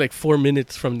I'm only like 4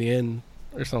 minutes from the end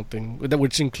or something,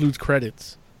 which includes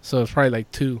credits. So it's probably like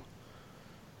 2.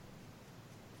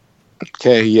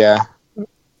 Okay, yeah.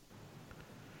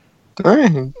 All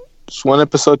right, just one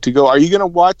episode to go. Are you gonna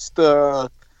watch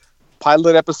the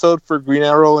pilot episode for Green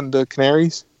Arrow and the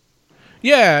Canaries?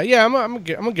 Yeah, I'm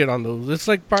gonna get on those. It's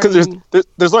like because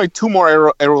there's only 2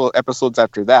 more Arrow episodes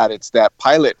after that. It's that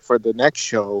pilot for the next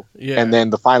show, and then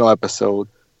the final episode.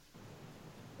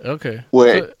 Okay.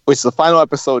 Which the final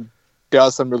episode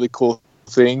does some really cool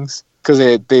things because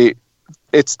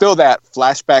it's still that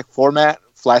flashback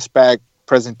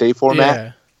present day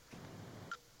format.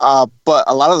 Yeah. But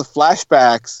a lot of the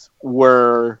flashbacks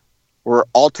were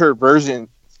altered versions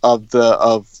of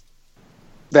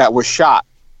that was shot.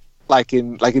 Like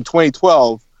in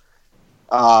 2012,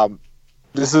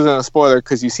 this isn't a spoiler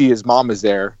because you see his mom is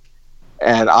there,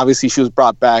 and obviously she was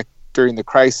brought back during the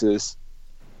crisis,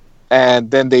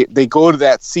 and then they go to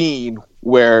that scene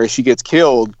where she gets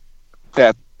killed.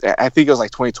 That I think it was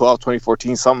like 2012,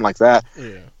 2014, something like that.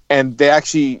 Yeah. And they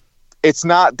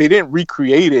didn't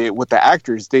recreate it with the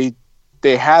actors. They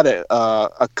had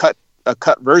a cut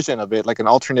version of it, like an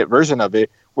alternate version of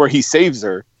it, where he saves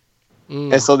her,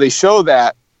 and so they show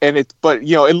that. But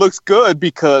you know, it looks good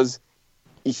because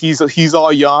he's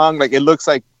all young. Like it looks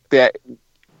like that.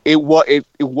 It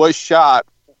was shot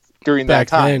during back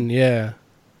that time. Then, yeah.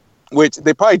 Which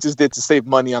they probably just did to save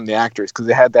money on the actors because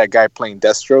they had that guy playing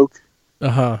Deathstroke.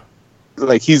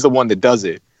 Like he's the one that does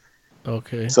it.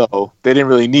 Okay. So they didn't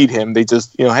really need him. They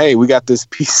just, hey, we got this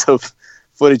piece of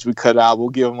footage we cut out. We'll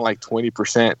give him like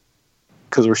 20%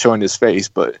 because we're showing his face,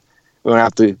 but we don't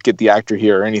have to get the actor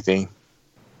here or anything.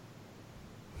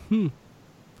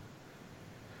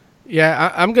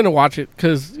 Yeah, I'm gonna watch it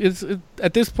because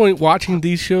at this point, watching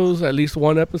these shows, at least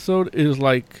one episode, is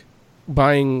like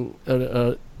buying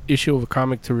a issue of a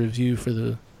comic to review for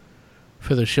the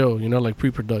show. Like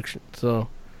pre-production. So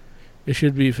it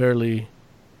should be fairly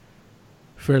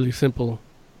simple.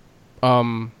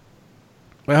 And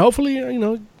hopefully,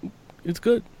 it's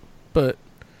good. But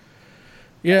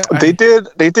yeah, they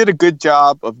did a good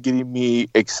job of getting me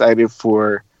excited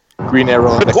for Green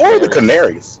Arrow. Who are the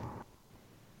Canaries?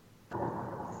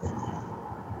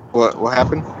 What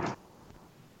happened?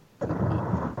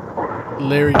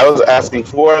 Larry. I was asking,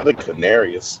 who are the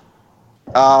Canaries?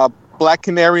 Black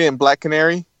Canary and Black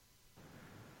Canary.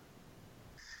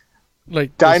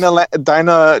 Like Dinah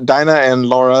and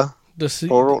Laura.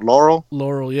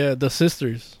 Laurel. Yeah, the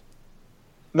sisters.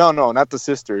 No, not the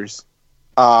sisters.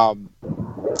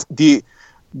 The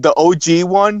OG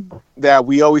one that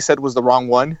we always said was the wrong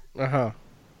one.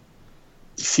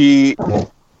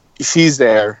 she's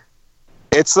there.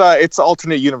 It's an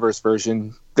alternate universe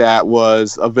version that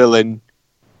was a villain,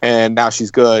 and now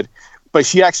she's good. But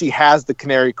she actually has the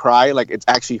Canary Cry, like it's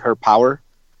actually her power.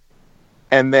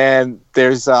 And then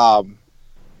there's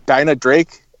Dinah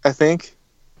Drake, I think,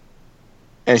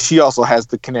 and she also has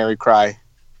the Canary Cry.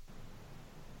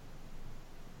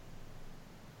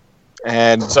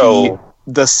 And so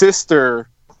the sister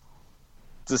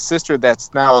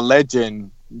that's now a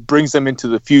legend brings them into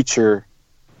the future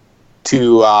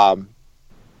to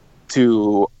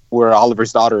where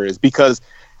Oliver's daughter is, because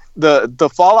the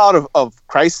fallout of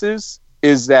Crisis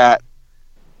is that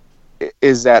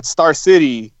Star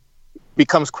City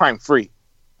becomes crime free.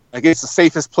 Like, it's the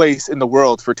safest place in the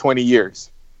world for 20 years.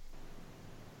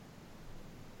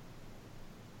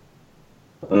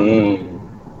 Okay.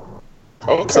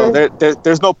 So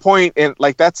there's no point in,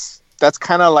 like, that's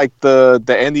kind of like the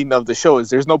ending of the show, is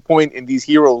there's no point in these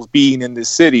heroes being in this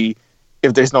city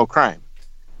if there's no crime.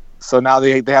 So now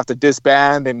they have to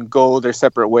disband and go their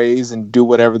separate ways and do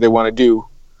whatever they want to do.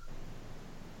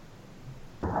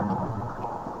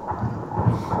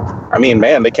 I mean,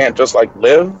 man, they can't just like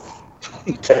live,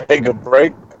 take a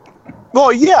break.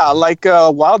 Well, yeah, like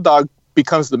Wild Dog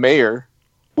becomes the mayor,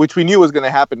 which we knew was going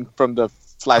to happen from the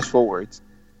flash forwards.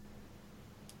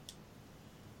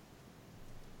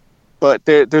 But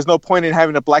there's no point in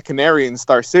having a Black Canary in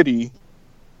Star City.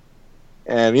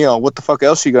 And, you know, what the fuck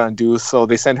else she gonna do? So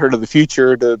they send her to the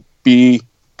future to be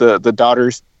the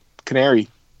daughter's canary.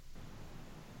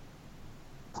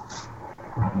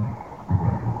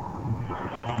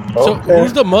 So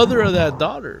who's the mother of that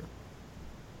daughter?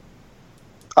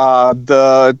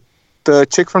 The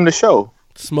chick from the show.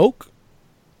 Smoke?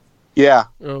 Yeah.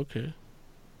 Okay.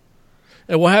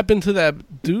 And what happened to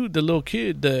that dude, the little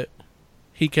kid that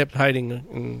he kept hiding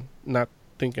and not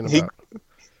thinking about?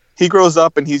 He grows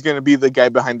up and he's going to be the guy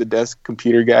behind the desk,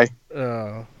 computer guy.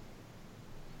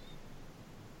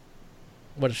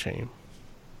 What a shame.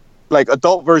 Like,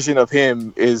 adult version of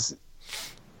him is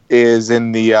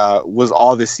in the was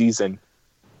all this season,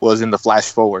 was in the flash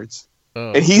forwards.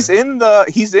 And he's in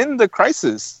the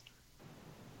Crisis.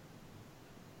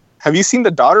 Have you seen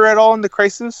the daughter at all in the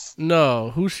Crisis? No.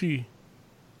 Who's she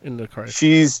in the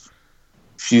Crisis?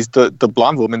 She's the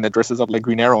blonde woman that dresses up like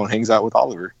Green Arrow and hangs out with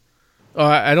Oliver. Oh,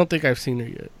 I don't think I've seen her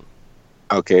yet.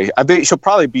 Okay. I think she'll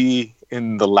probably be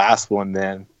in the last one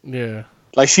then. Yeah.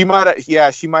 Like, she might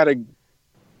have,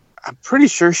 I'm pretty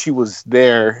sure she was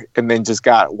there and then just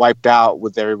got wiped out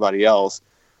with everybody else.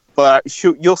 But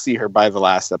you'll see her by the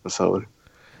last episode.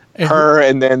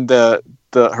 And then the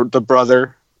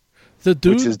brother, the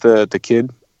dude, which is the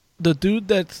kid. The dude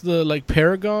that's the, like,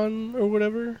 Paragon or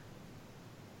whatever?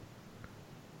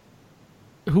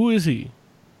 Who is he?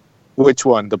 Which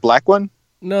one? The black one?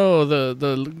 No, the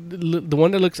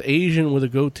one that looks Asian with a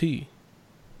goatee.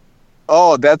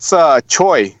 Oh, that's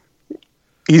Choi.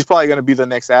 He's probably going to be the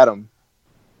next Adam.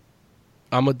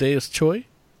 Amadeus Choi?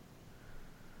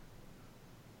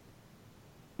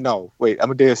 No, wait.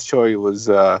 Amadeus Choi was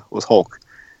Hulk.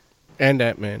 And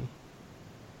Ant-Man.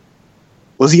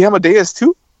 Was he Amadeus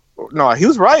too? No, he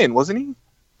was Ryan, wasn't he?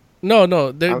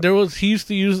 No. There was. He used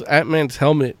to use Ant-Man's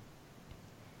helmet.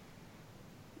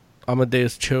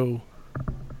 Amadeus Cho.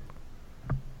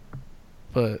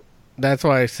 But that's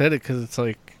why I said it, because it's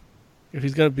like, if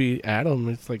he's gonna be Adam,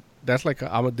 it's like, that's like an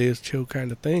Amadeus Cho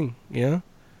kind of thing, yeah.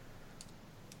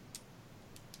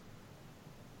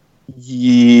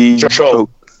 Cho.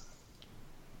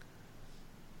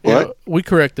 What? Yeah, we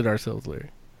corrected ourselves,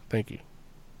 Larry. Thank you.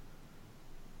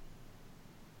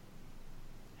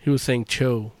 He was saying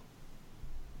Cho.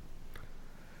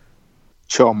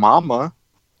 Cho Mama.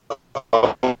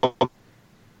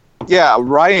 Yeah,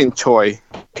 Ryan Choi.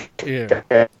 Yeah.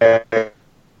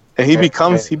 And he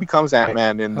becomes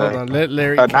Ant-Man in the. Hold on, let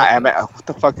Larry. Not Ant-Man. What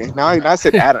the fuck? Now I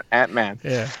said Ant-Man.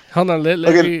 Yeah. Hold on, let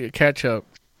Larry catch up,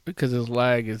 because his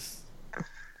lag is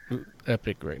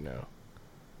epic right now.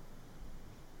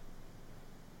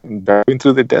 Driving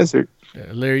through the desert.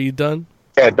 Yeah, Larry, you done?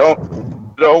 Yeah,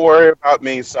 don't worry about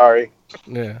me. Sorry.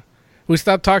 Yeah, we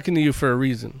stopped talking to you for a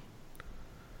reason.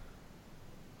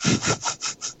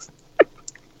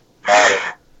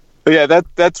 But yeah,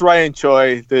 that's Ryan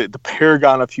Choi, the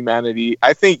paragon of humanity.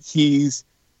 I think he's,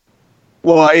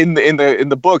 well, in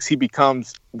the books he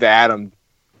becomes the Atom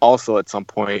also at some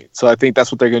point. So I think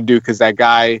that's what they're gonna do, because that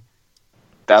guy, I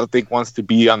don't think wants to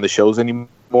be on the shows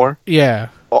anymore. Yeah.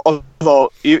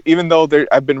 Although even though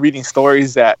I've been reading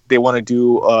stories that they want to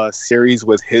do a series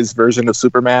with his version of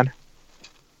Superman.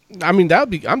 I mean,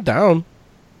 I'm down,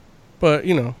 but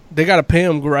you know they got to pay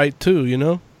him right too, you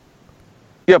know.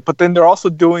 Yeah, but then they're also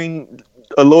doing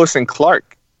a Lois and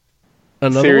Clark.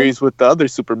 Another series with the other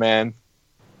Superman.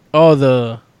 Oh,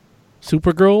 the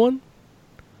Supergirl one?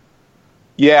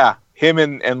 Yeah, him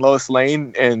and Lois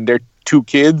Lane and their 2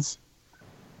 kids.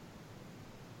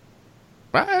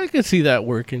 I can see that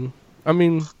working. I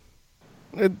mean,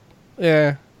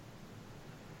 yeah.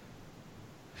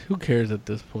 Who cares at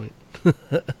this point?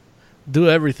 Do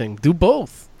everything. Do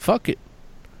both. Fuck it.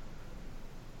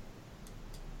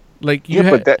 Like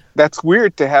but that's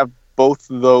weird to have both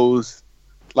of those,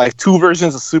 like 2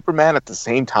 versions of Superman at the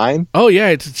same time. Oh yeah,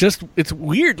 it's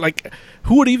weird. Like,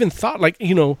 who would even thought? Like,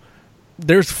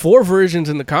 there's 4 versions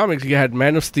in the comics. You had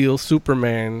Man of Steel,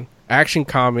 Superman, Action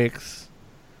Comics,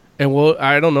 and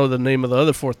I don't know the name of the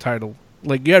other 4th title.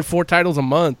 Like, you had 4 titles a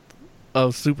month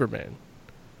of Superman.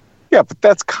 Yeah, but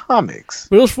that's comics.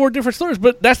 But it was 4 different stories.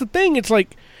 But that's the thing. It's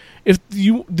like, if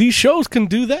these shows can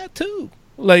do that too.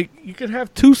 Like, you could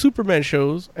have 2 Superman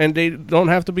shows, and they don't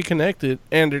have to be connected,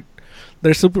 and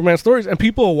they're Superman stories, and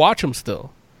people will watch them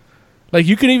still. Like,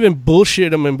 you can even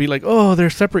bullshit them and be like, oh,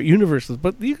 they're separate universes.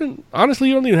 But you don't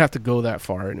even have to go that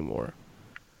far anymore.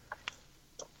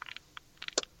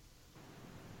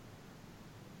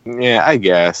 Yeah, I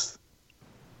guess.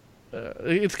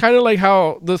 It's kind of like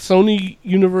how the Sony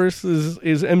universe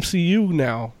is MCU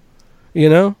now.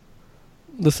 The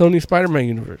Sony Spider-Man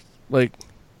universe. Like,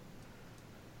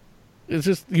 it's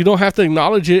just, you don't have to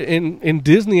acknowledge it in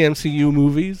Disney MCU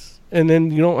movies, and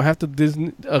then you don't have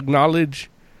to acknowledge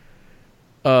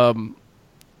MCU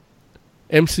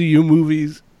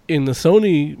movies in the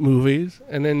Sony movies,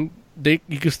 and then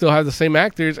you can still have the same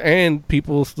actors, and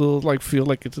people still like feel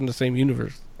like it's in the same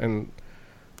universe and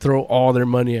throw all their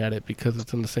money at it because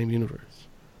it's in the same universe.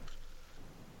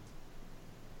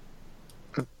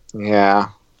 Yeah.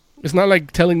 It's not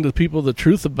like telling the people the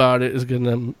truth about it is going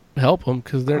to help them,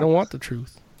 because they don't want the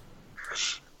truth.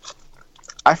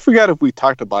 I forgot if we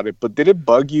talked about it, but did it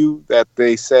bug you that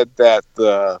they said that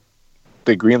the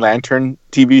Green Lantern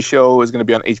TV show is going to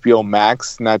be on HBO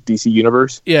Max, not DC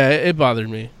Universe? Yeah, it bothered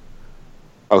me.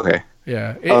 Okay.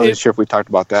 Yeah. I wasn't sure if we talked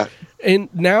about that. And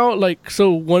now, like,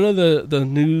 so one of the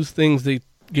news things they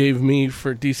gave me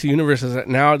for DC Universe is that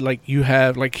now, like, you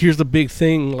have, like, here's the big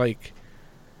thing, like,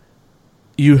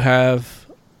 you have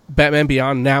Batman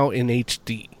Beyond now in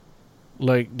HD.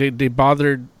 Like, they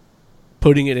bothered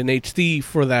putting it in HD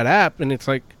for that app, and it's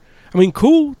like, I mean,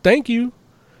 cool, thank you.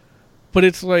 But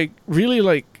it's like, really,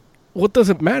 like, what does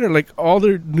it matter? Like, all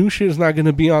their new shit is not going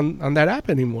to be on that app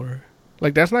anymore.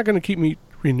 Like, that's not going to keep me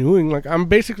renewing. Like, I'm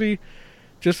basically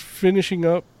just finishing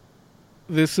up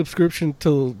this subscription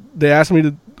till they asked me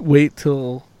to wait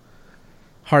till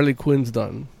Harley Quinn's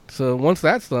done. So once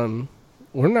that's done,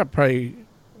 I don't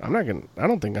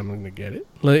think I'm gonna get it.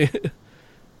 Like,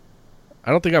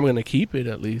 I don't think I'm gonna keep it,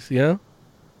 at least. Yeah.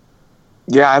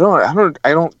 Yeah, I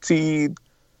don't see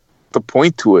the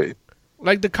point to it.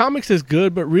 Like, the comics is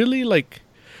good, but really, like,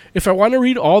 if I want to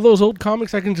read all those old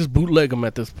comics, I can just bootleg them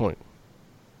at this point.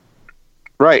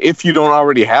 Right, if you don't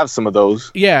already have some of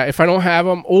those. Yeah, if I don't have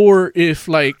them, or if,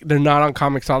 like, they're not on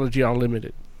Comixology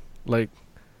Unlimited. Like,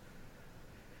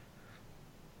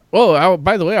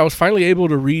 by the way, I was finally able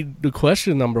to read the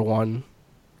question number 1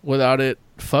 without it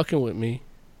fucking with me.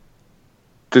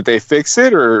 Did they fix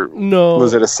it, or no?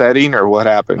 Was it a setting, or what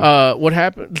happened?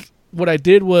 What I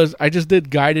did was I just did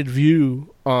guided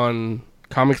view on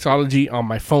Comixology on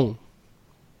my phone.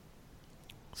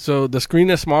 So the screen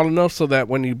is small enough so that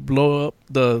when you blow up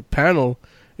the panel,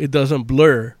 it doesn't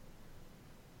blur.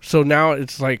 So now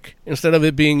it's like, instead of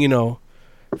it being,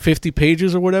 50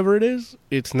 pages or whatever it is,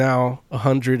 it's now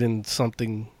 100 and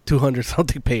something, 200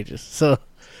 something pages. So,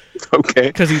 okay.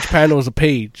 Because each panel is a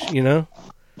page,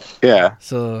 Yeah.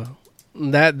 So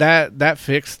that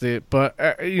fixed it. But,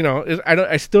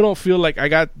 I still don't feel like I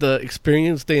got the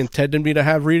experience they intended me to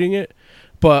have reading it.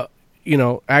 But,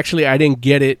 actually I didn't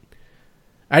get it.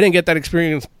 I didn't get that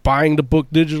experience buying the book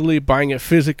digitally, buying it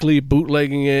physically,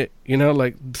 bootlegging it,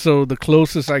 so the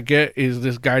closest I get is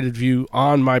this guided view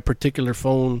on my particular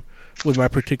phone with my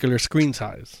particular screen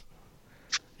size.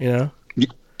 You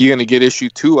going to get issue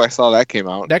 2? I saw that came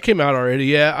out. That came out already,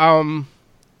 yeah.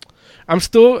 I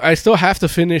still have to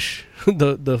finish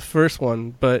the first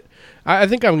one, but I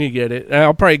think I'm going to get it.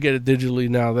 I'll probably get it digitally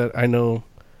now that I know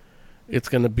it's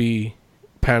going to be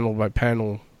panel by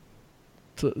panel.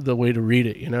 The way to read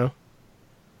it,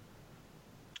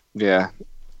 Yeah.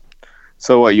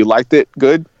 So you liked it?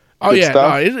 Good? Oh, good yeah.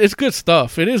 Stuff? No, it's good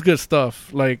stuff. It is good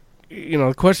stuff. Like,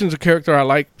 the Question's a character I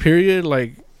like, period.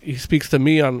 Like, he speaks to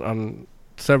me on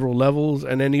several levels.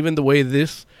 And then even the way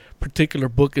this particular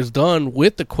book is done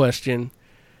with the Question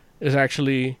is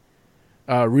actually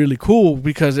really cool,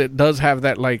 because it does have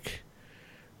that, like,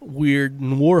 weird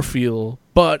noir feel,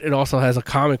 but it also has a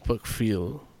comic book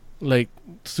feel, like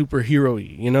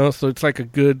superhero-y, you know? So it's like a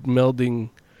good melding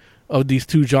of these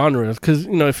two genres. Because,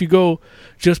 you know, if you go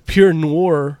just pure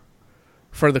noir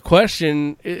for the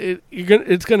question,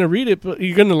 it's gonna read it, but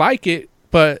you're gonna like it.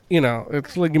 But, you know,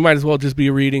 it's like you might as well just be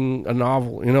reading a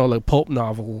novel, you know, like a pulp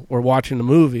novel, or watching a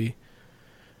movie.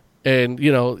 And,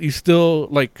 you know, you still,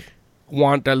 like,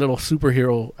 want that little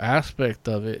superhero aspect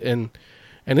of it. And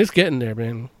it's getting there,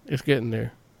 man. It's getting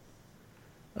there.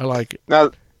 I like it.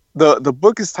 Now, the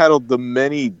book is titled "The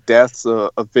Many Deaths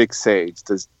of Vic Sage."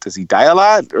 Does he die a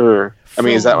lot, or I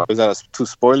mean, is that too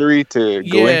spoilery to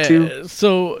go into?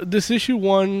 So this issue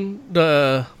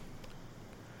 1,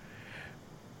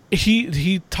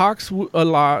 he talks a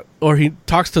lot, or he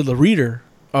talks to the reader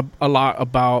a lot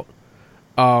about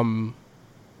how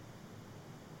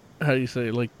do you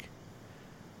say, like,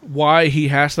 why he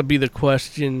has to be the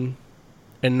question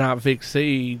and not Vic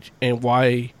Sage, and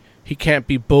why he can't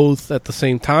be both at the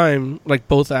same time, like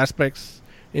both aspects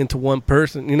into one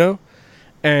person, you know?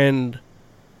 And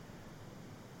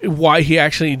why he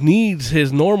actually needs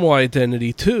his normal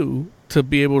identity too to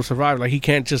be able to survive. Like, he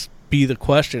can't just be the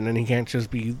question, and he can't just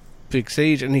be Vic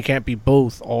Sage, and he can't be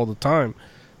both all the time.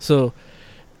 So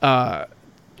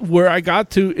where I got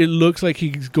to, it looks like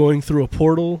he's going through a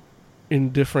portal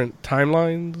in different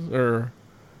timelines or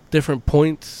different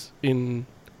points in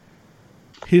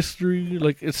history.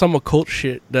 Like, it's some occult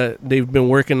shit that they've been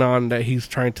working on that he's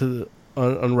trying to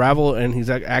unravel, and he's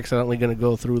accidentally going to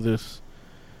go through this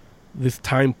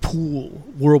time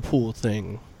whirlpool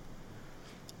thing.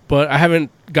 But I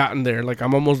haven't gotten there. Like,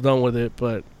 I'm almost done with it,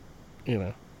 but, you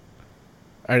know,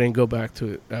 I didn't go back to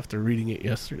it after reading it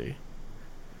yesterday.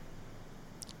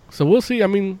 So we'll see. I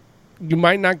mean, you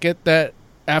might not get that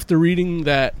after reading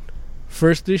that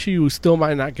first issue. You still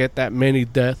might not get that many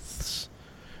deaths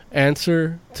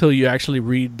answer till you actually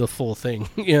read the full thing.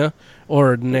 Yeah,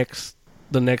 or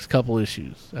the next couple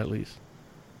issues at least.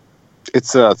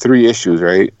 It's 3 issues,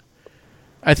 right?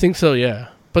 I think so, yeah.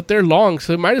 But they're long,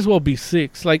 so it might as well be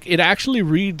 6. Like, it actually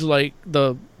reads like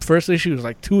the first issue is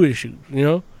like 2 issues, you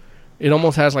know? It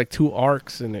almost has like 2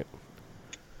 arcs in it.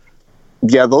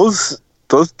 Yeah, those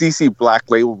DC Black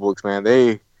Label books, man,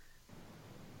 they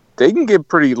can get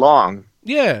pretty long.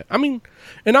 Yeah, I mean,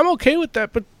 and I'm okay with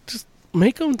that, but just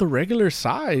make them the regular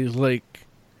size. Like,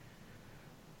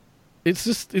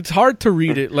 it's hard to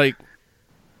read it. Like,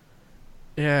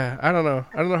 yeah, I don't know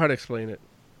how to explain it.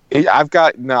 I've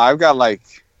got like,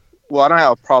 well, I don't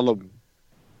have a problem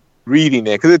reading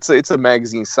it because it's a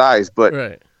magazine size, but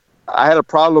right. I had a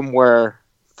problem where,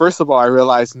 first of all, I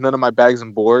realized none of my bags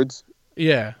and boards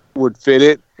would fit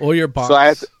it. Or your box. So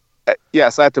I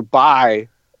had to buy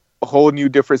a whole new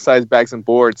different size bags and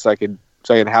boards so I can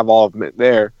have all of them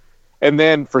there. And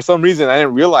then for some reason I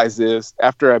didn't realize this.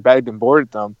 After I bagged and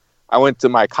boarded them, I went to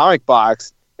my comic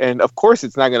box, and of course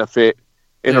it's not going to fit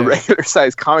in a regular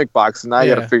size comic box. So now I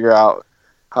got to figure out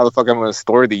how the fuck I'm going to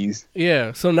store these.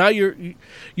 Yeah. So now you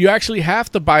actually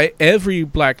have to buy every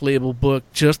Black Label book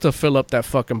just to fill up that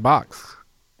fucking box.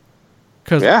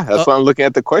 Yeah, that's why I'm looking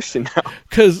at the question now.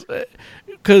 Because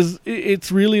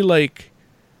it's really like,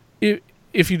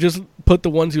 if you just put the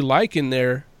ones you like in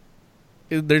there,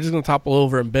 they're just going to topple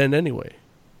over and bend anyway.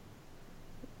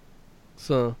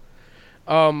 So,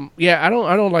 yeah, I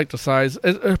don't like the size,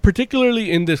 particularly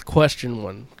in this question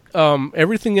one.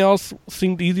 Everything else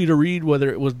seemed easy to read, whether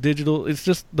it was digital. It's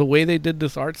just the way they did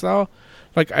this art style.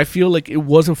 Like, I feel like it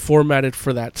wasn't formatted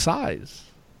for that size.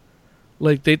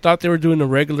 Like, they thought they were doing a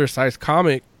regular size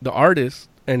comic, the artist,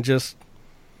 and just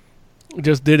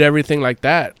did everything like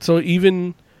that. So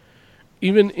even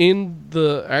in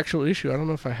the actual issue, I don't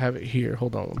know if I have it here.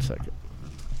 Hold on one second.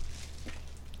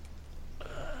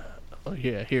 Oh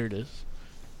yeah, here it is.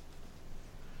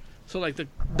 So like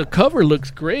the cover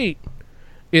looks great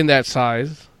in that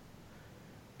size,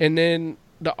 and then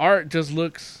the art just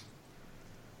looks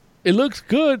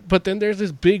good, but then there's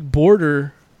this big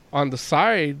border on the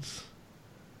sides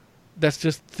that's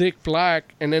just thick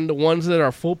black, and then the ones that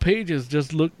are full pages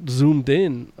just look zoomed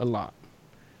in a lot.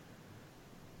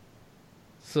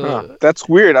 So that's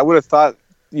weird. I would have thought,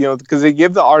 because they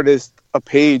give the artist a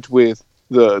page with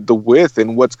the width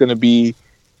and what's going to be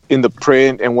in the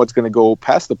print and what's going to go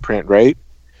past the print, right?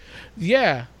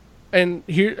 Yeah, and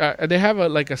here they have a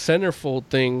centerfold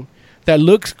thing that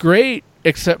looks great,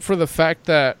 except for the fact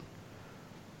that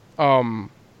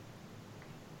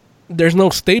there's no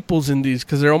staples in these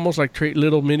because they're almost like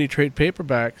little mini trade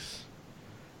paperbacks.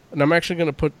 And I'm actually going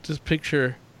to put this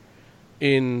picture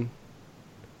in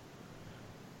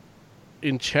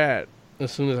chat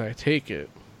as soon as I take it.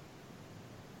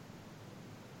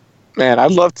 Man,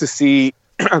 I'd love to see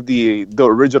the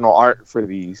original art for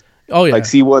these. Oh yeah, like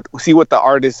see what the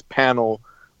artist panel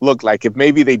looked like. If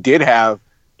maybe they did have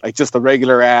like just a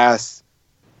regular ass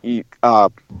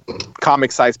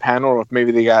comic size panel, or if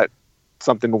maybe they got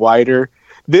something wider.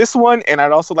 This one, and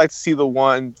I'd also like to see the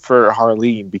one for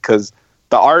Harleen, because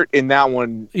the art in that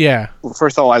one,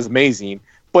 first of all, is amazing,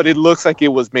 but it looks like it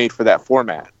was made for that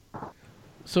format.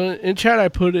 So in chat, I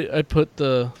put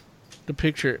the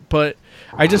picture, but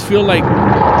I just feel like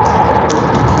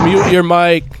mute your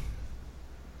mic.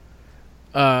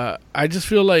 I just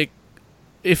feel like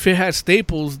if it had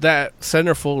staples, that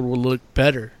centerfold would look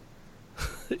better.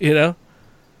 You know,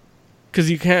 because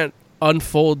you can't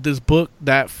unfold this book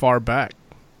that far back,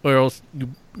 or else you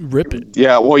rip it.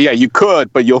 Yeah, well, yeah, you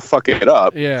could, but you'll fuck it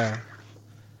up. Yeah.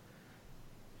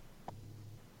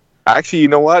 Actually, you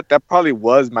know what? That probably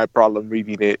was my problem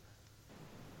reading it.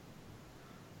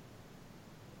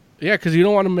 Yeah, because you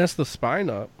don't want to mess the spine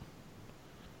up.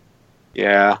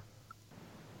 Yeah.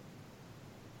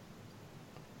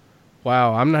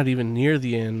 Wow, I'm not even near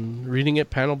the end. Reading it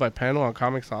panel by panel on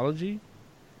Comixology.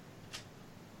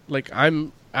 Like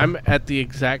I'm at the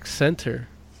exact center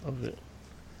of it.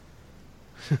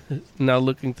 Now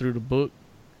looking through the book.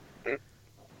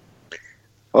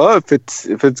 Well, if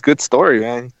it's good story,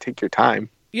 man, take your time.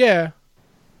 Yeah.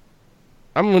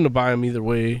 I'm gonna buy them either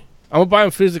way. I'm gonna buy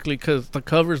them physically because the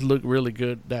covers look really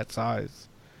good that size.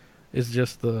 It's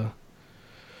just the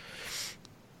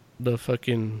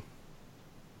fucking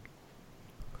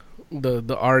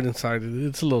the art inside it.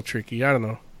 It's a little tricky. I don't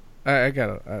know.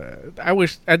 I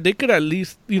wish they could at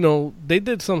least, they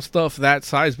did some stuff that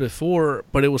size before,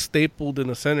 but it was stapled in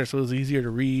the center, so it was easier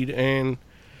to read, and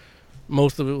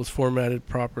most of it was formatted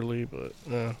properly. But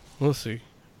we'll see.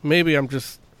 Maybe I'm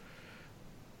just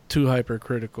too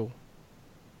hypercritical.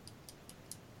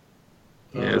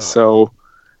 Yeah. So,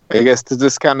 I guess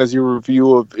this count as your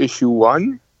review of issue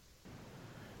 1?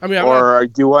 I mean,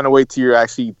 do you want to wait till you're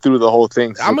actually through the whole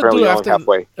thing? I'm gonna do after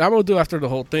halfway. I'm gonna do after the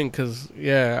whole thing because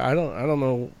I don't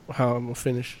know how I'm gonna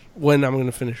finish, when I'm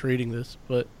gonna finish reading this,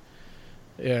 but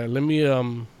yeah, let me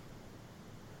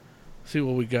see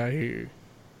what we got here.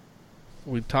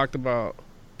 We talked about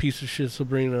piece of shit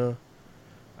Sabrina.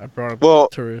 I brought up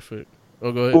terrific.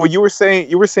 Oh, go ahead. Well, you were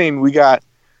saying we got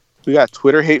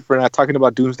Twitter hate for not talking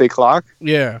about Doomsday Clock.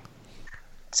 Yeah.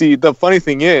 See, the funny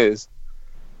thing is,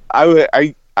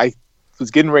 I was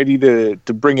getting ready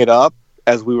to bring it up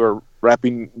as we were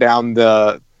wrapping down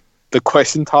the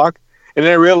question talk, and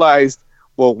then I realized,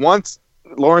 well, once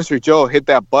Lawrence or Joe hit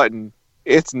that button,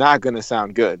 it's not going to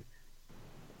sound good.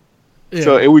 Yeah.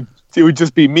 So it would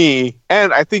just be me,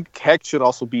 and I think Heck should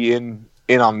also be in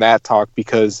on that talk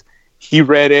because he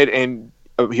read it, and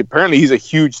apparently he's a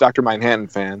huge Dr. Manhattan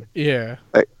fan. Yeah,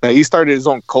 like he started his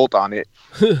own cult on it.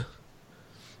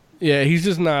 Yeah, he's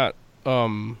just not.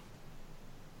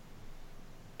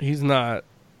 He's not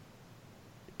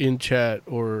in chat,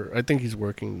 or I think he's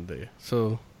working today.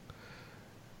 So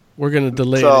we're going to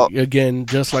delay it again,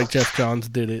 just like Jeff Johns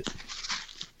did it.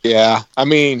 Yeah. I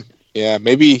mean, yeah,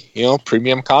 maybe,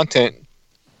 premium content.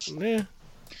 Yeah.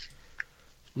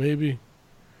 Maybe.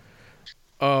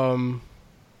 I'm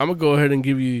going to go ahead and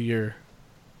give you your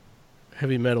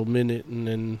heavy metal minute, and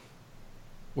then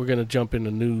we're going to jump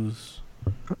into news.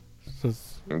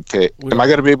 Okay. Am I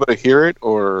going to be able to hear it,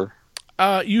 or...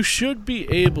 You should be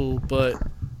able, but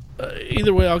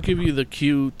either way, I'll give you the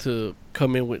cue to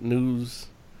come in with news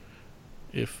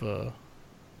if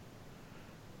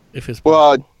it's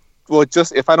possible. Well,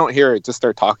 just if I don't hear it, just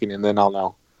start talking, and then I'll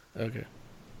know. Okay.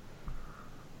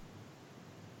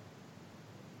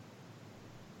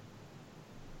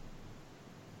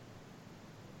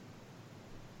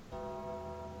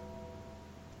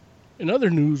 In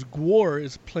other news, Gwar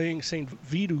is playing St.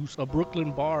 Vitus, a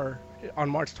Brooklyn bar, on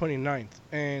March 29th.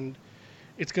 And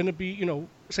it's going to be,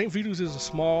 St. Vitus is a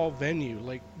small venue.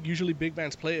 Like, usually big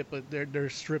bands play it, but they're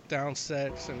stripped down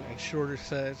sets and shorter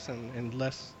sets and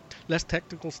less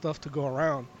technical stuff to go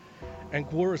around. And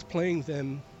Gwar is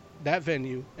playing that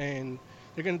venue, and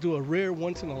they're going to do a rare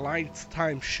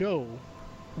once-in-a-lifetime show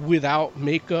without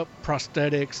makeup,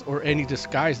 prosthetics, or any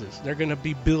disguises. They're going to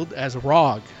be billed as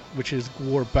Rog, which is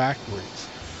Gwar backwards.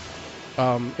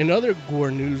 In other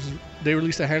Gwar news, they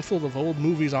released a handful of old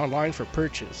movies online for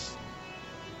purchase.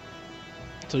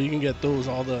 So you can get those,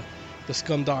 all the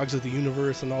Scumdogs of the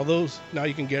Universe and all those. Now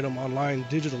you can get them online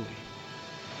digitally.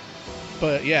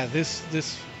 But yeah, this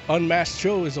Unmasked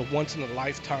show is a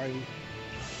once-in-a-lifetime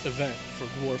event for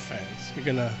Gwar fans. You're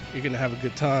gonna have a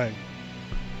good time.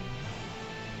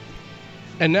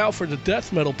 And now for the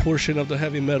death metal portion of the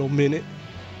Heavy Metal Minute.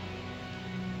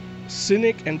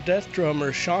 Cynic and Death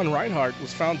drummer Sean Reinhart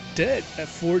was found dead at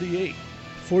 48.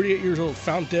 48 years old,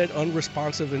 found dead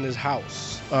unresponsive in his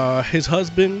house. His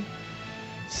husband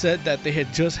said that they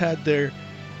had just had their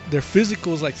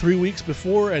physicals like 3 weeks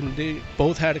before, and they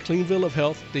both had a clean bill of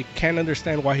health. They can't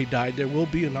understand why he died. There will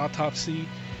be an autopsy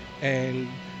and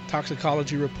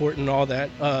toxicology report and all that.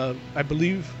 I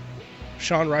believe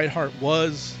Sean Reinhart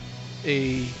was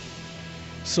a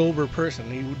sober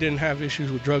person. He didn't have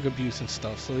issues with drug abuse and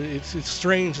stuff. So it's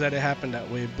strange that it happened that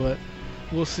way, but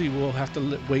we'll see. We'll have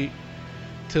to wait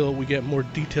till we get more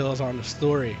details on the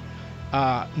story.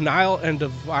 Nile and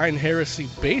Divine Heresy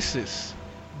bassist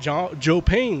Joe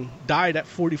Payne died at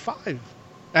 35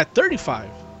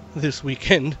 this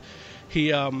weekend.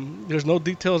 He there's no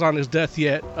details on his death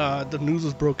yet. The news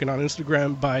was broken on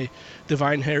Instagram by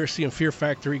Divine Heresy and Fear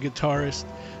Factory guitarist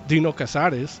Dino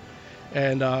Casares,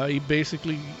 and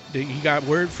he got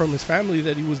word from his family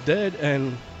that he was dead,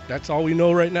 and that's all we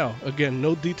know right now. Again,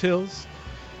 no details.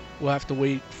 We'll have to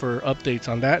wait for updates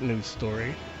on that news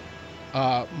story.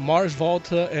 Mars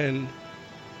Volta and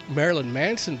Marilyn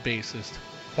Manson bassist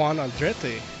Juan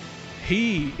Andretti,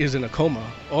 he is in a coma,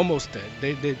 almost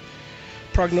dead.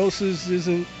 Prognosis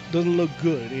doesn't look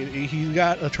good. He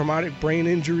got a traumatic brain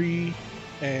injury,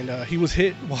 and he was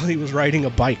hit while he was riding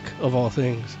a bike, of all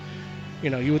things.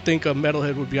 You know, you would think a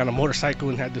metalhead would be on a motorcycle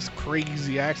and had this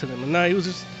crazy accident, but no, he was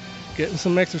just getting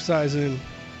some exercise in.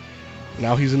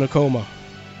 Now he's in a coma.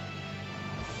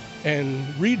 And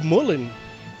Reed Mullen,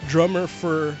 drummer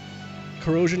for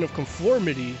Corrosion of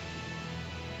Conformity,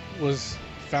 was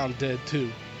found dead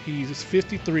too. He's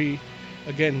 53.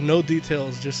 Again, no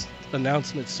details, just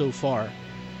announcements so far.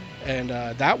 And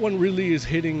that one really is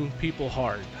hitting people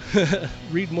hard.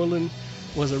 Reed Mullen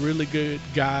was a really good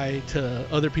guy to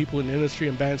other people in the industry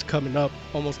and bands coming up.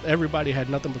 Almost everybody had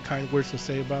nothing but kind words to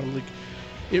say about him. Like,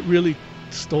 it really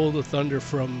stole the thunder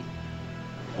from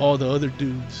all the other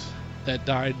dudes that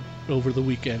died over the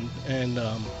weekend. And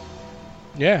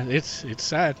yeah, it's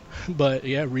sad. But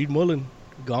yeah, Reed Mullen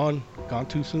gone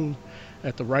too soon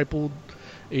at the ripe old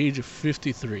age of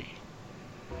 53.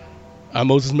 I'm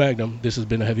Moses Magnum. This has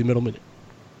been a Heavy Metal Minute.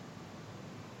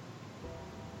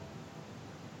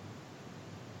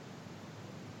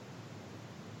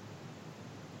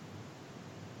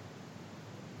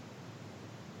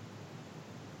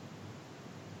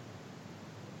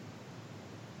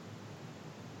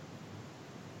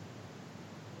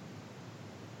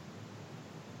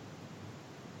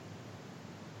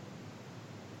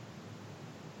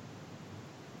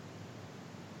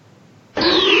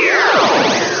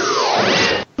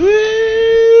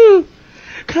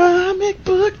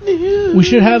 We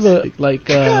should have a like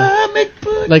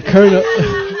current.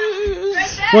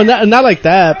 Well, not like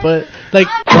that, but like.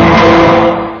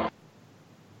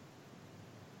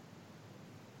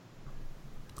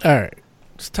 All right,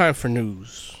 it's time for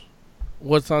news.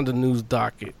 What's on the news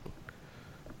docket?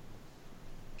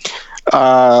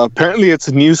 Apparently, it's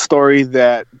a news story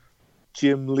that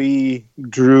Jim Lee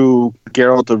drew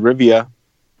Geralt of Rivia.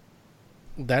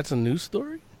 That's a news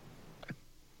story?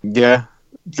 Yeah.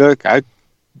 Look, I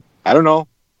don't know.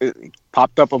 It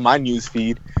popped up on my news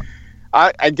feed.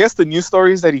 I guess the news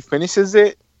story is that he finishes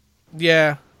it.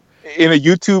 Yeah. In a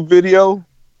YouTube video.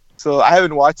 So I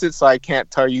haven't watched it, so I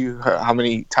can't tell you how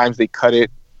many times they cut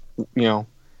it. You know,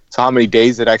 so how many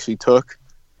days it actually took.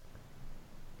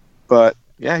 But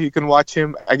yeah, you can watch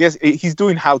him. I guess he's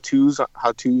doing how-tos on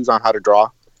how to draw,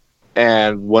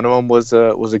 and one of them was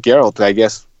a Geralt. I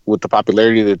guess with the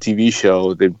popularity of the TV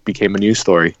show, it became a news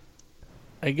story.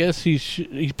 I guess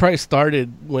he probably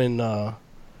started when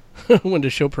when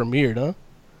the show premiered, huh?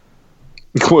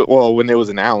 Well, when it was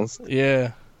announced.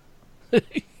 Yeah.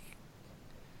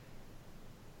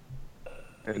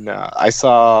 And I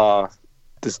saw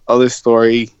this other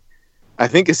story. I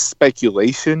think it's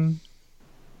speculation,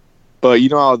 but you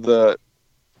know how the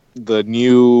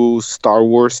new Star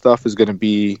Wars stuff is going to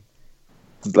be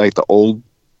like the old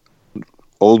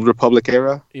Republic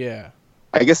era? Yeah.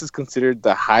 I guess it's considered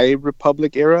the High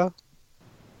Republic era.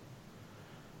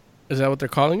 Is that what they're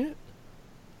calling it?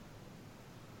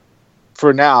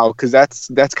 For now, because that's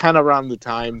kind of around the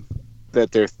time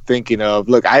that they're thinking of.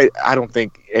 Look, I don't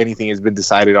think anything has been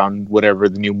decided on whatever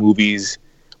the new movies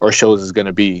or shows is going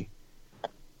to be.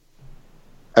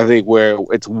 I think where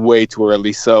it's way too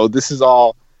early. So this is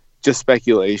all just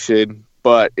speculation,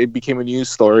 but it became a news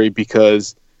story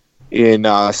because in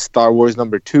Star Wars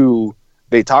 #2,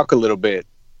 they talk a little bit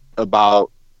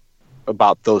about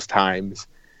those times,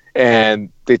 and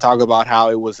they talk about how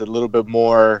it was a little bit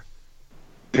more,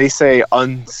 they say,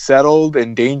 unsettled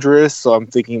and dangerous. So I'm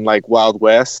thinking like Wild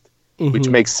West. which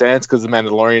makes sense because The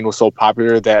Mandalorian was so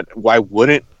popular that why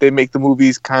wouldn't they make the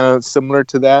movies kind of similar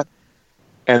to that?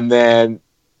 And then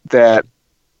that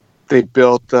they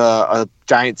built a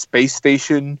giant space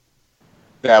station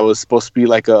that was supposed to be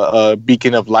like a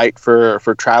beacon of light for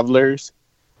travelers.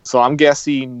 So I'm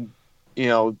guessing,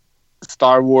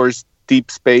 Star Wars Deep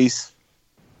Space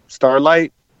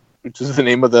Starlight, which is the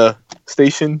name of the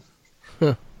station.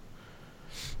 Huh.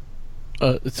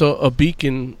 So a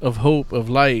beacon of hope, of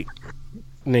light,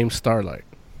 named Starlight.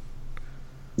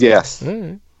 Yes. All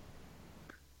right.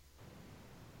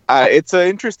 It's an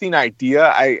interesting idea.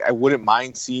 I wouldn't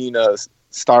mind seeing a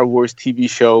Star Wars TV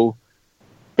show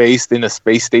based in a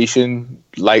space station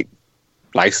like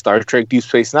Star Trek Deep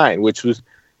Space Nine, which was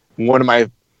one of my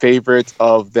favorites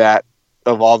of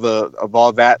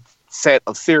all that set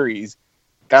of series.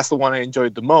 That's the one I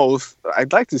enjoyed the most.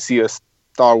 I'd like to see a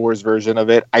Star Wars version of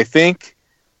it. I think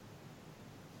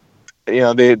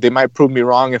they might prove me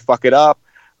wrong and fuck it up,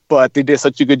 but they did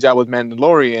such a good job with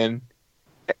Mandalorian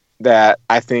that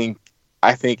I think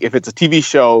if it's a TV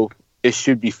show, it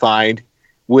should be fine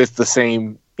with the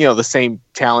same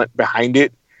talent behind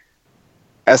it.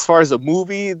 As far as a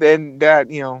movie, then that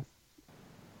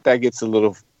gets a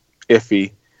little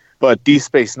iffy. But Deep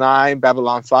Space Nine,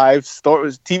 Babylon 5,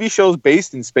 TV shows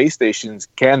based in space stations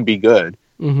can be good.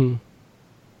 Mm-hmm.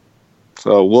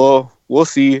 So we'll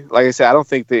see. Like I said, I don't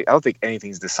think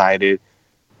anything's decided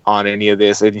on any of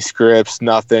this, any scripts,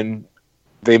 nothing.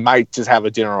 They might just have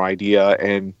a general idea.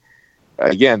 And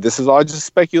again, this is all just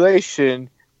speculation,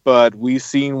 but we've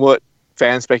seen what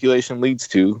fan speculation leads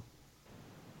to.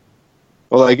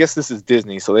 Well, I guess this is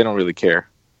Disney, so they don't really care.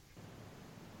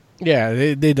 Yeah,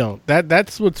 they don't.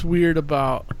 That's what's weird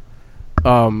about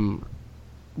them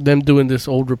doing this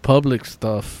Old Republic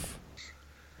stuff.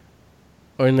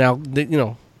 Or now,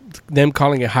 them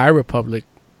calling it High Republic.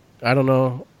 I don't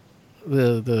know.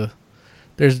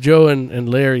 There's Joe and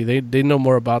Larry. They know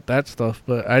more about that stuff,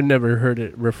 but I never heard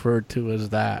it referred to as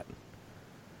that.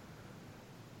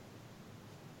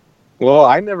 Well,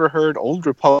 I never heard Old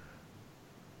Republic.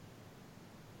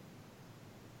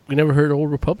 You never heard Old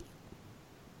Republic?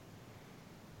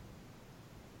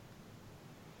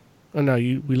 Oh no,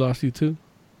 we lost you too?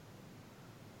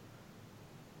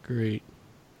 Great.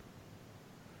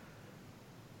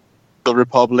 The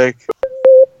Republic.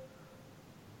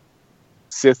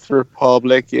 Sith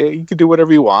Republic. Yeah, you can do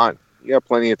whatever you want. You got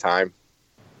plenty of time.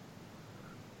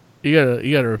 You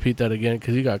gotta repeat that again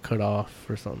because you got cut off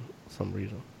for some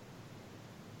reason.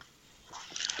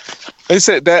 I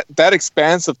said that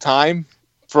expanse of time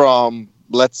from,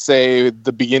 let's say,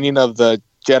 the beginning of the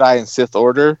Jedi and Sith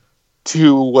Order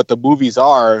to what the movies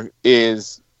are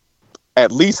is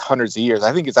at least hundreds of years.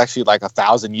 I think it's actually like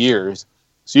 1,000 years.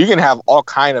 So you can have all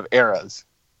kind of eras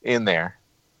in there.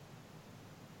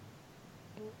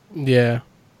 Yeah.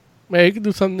 Man, you can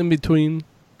do something in between.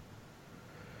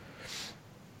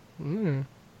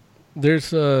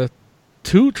 There's 2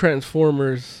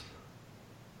 Transformers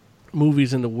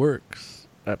movies in the works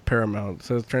at Paramount. It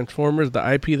says Transformers,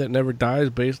 the IP that never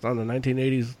dies, based on the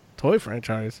 1980s toy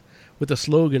franchise with the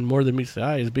slogan "More Than Meets the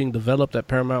Eye," is being developed at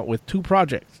Paramount with 2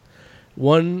 projects.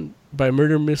 One by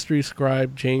murder mystery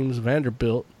scribe James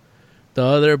Vanderbilt, the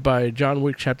other by John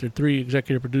Wick Chapter 3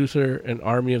 executive producer and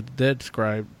Army of the Dead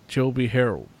scribe Joby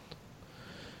Harold.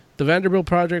 The Vanderbilt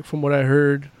project, from what I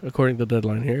heard, according to the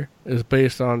Deadline here, is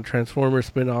based on Transformers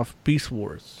spin-off Beast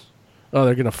Wars. Oh,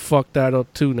 they're going to fuck that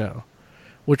up too now.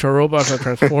 Which are robots that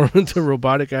transform into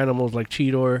robotic animals like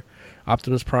Cheetor,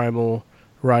 Optimus Primal,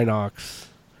 Rhinox,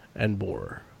 and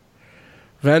Boar.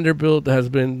 Vanderbilt has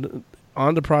been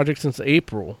on the project since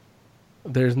April.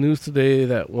 There's news today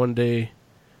that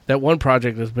one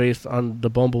project is based on the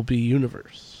Bumblebee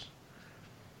universe.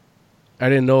 I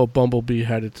didn't know Bumblebee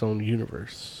had its own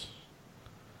universe.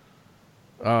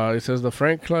 It says the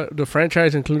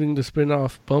franchise, including the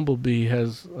spin-off Bumblebee,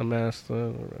 has amassed...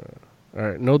 all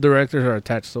right, no directors are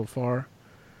attached so far.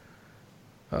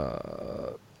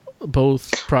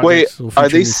 Both projects will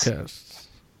feature new casts.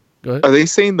 Go ahead. Are they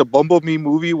saying the Bumblebee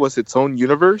movie was its own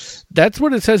universe? That's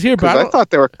what it says here. But I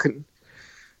thought they were...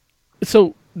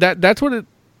 So that's what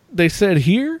they said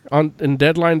here in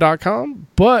Deadline.com,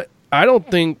 but I don't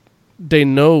think they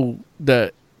know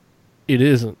that it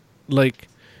isn't. Like,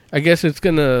 I guess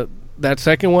that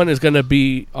second one is gonna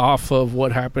be off of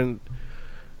what happened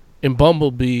in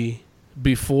Bumblebee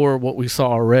before what we saw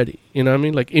already. You know what I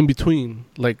mean? Like in between,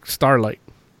 like Starlight.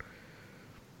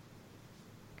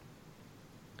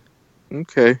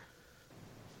 Okay.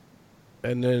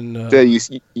 And then yeah,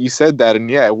 you said that, and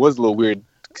yeah, it was a little weird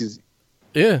because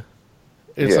yeah,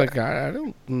 It's like, I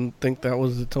don't think that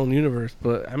was its own universe,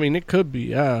 but I mean, it could be.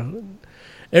 Yeah,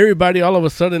 everybody all of a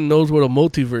sudden knows what a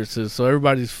multiverse is, so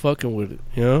everybody's fucking with it.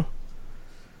 You know?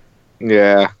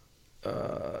 Yeah.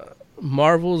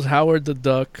 Marvel's Howard the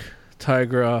Duck,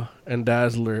 Tigra, and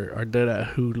Dazzler are dead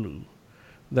at Hulu.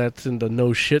 That's in the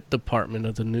no shit department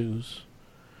of the news.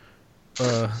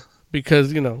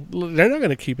 Because, you know, they're not going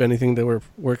to keep anything they were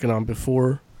working on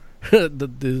before the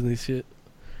Disney shit.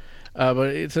 But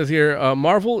it says here,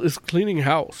 Marvel is cleaning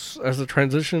house as the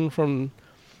transition from...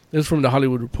 This is from the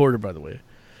Hollywood Reporter, by the way.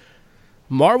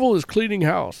 Marvel is cleaning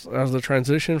house as the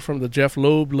transition from the Jeff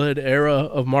Loeb-led era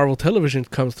of Marvel Television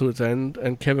comes to its end,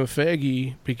 and Kevin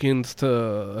Feige begins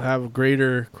to have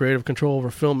greater creative control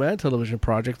over film and television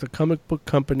projects. The comic book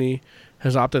company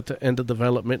has opted to end the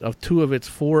development of 2 of its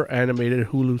 4 animated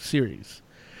Hulu series,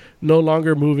 no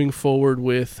longer moving forward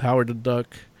with Howard the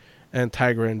Duck and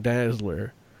Tigra and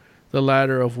Dazzler, the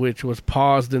latter of which was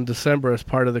paused in December as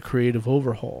part of the creative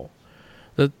overhaul.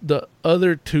 The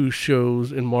other 2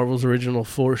 shows in Marvel's original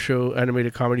 4-show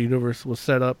animated comedy universe was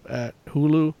set up at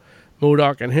Hulu.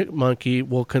 MODOK and Hitmonkey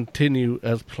will continue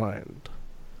as planned.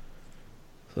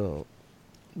 So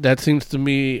that seems to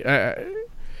me...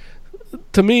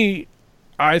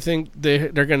 I think they're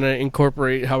going to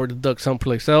incorporate Howard the Duck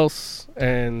someplace else,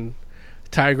 and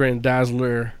Tigra and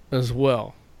Dazzler as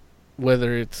well.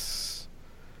 Whether it's...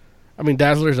 I mean,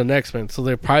 Dazzler's an X-Men, so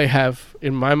they probably have,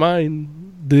 in my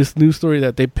mind, this new story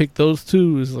that they picked those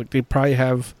 2 is like they probably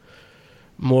have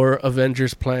more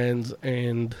Avengers plans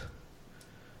and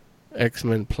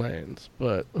X-Men plans.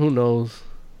 But who knows?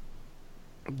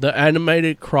 The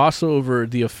animated crossover,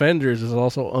 The Offenders, is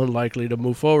also unlikely to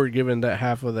move forward given that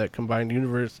half of that combined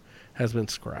universe has been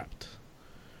scrapped.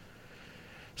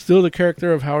 Still, the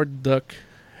character of Howard the Duck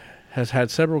has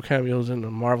had several cameos in the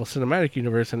Marvel Cinematic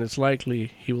Universe, and it's likely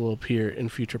he will appear in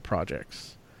future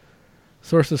projects.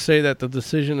 Sources say that the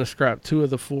decision to scrap 2 of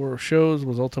the 4 shows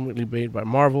was ultimately made by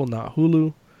Marvel, not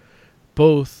Hulu.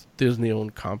 Both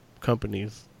Disney-owned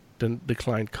companies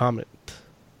declined comment.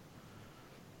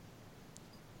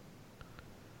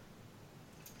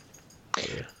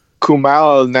 Yeah.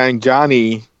 Kumail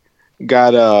Nanjiani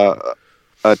got a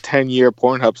 10-year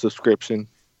Pornhub subscription.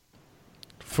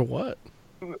 For what?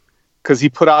 Because he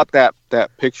put out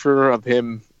that picture of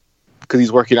him because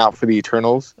he's working out for the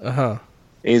Eternals. Uh-huh.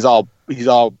 And he's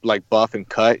all like buff and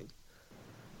cut.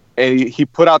 And he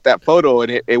put out that photo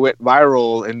and it went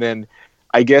viral. And then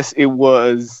I guess it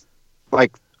was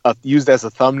like used as a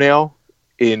thumbnail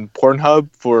in Pornhub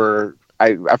for,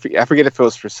 I forget if it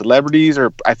was for celebrities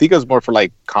or I think it was more for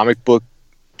like comic book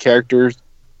characters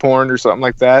porn or something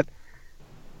like that.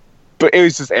 But it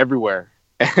was just everywhere.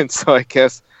 And so I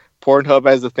guess Pornhub,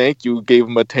 as a thank you, gave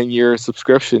him a 10-year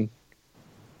subscription.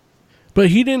 But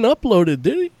he didn't upload it,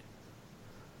 did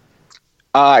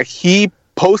he? He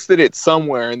posted it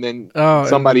somewhere, and then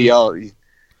somebody else.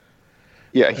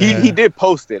 Yeah, he did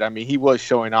post it. I mean, he was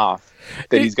showing off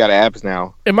that he's got abs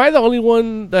now. Am I the only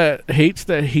one that hates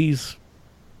that he's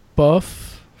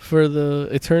buff for the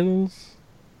Eternals?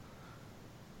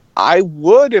 I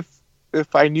would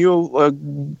if I knew a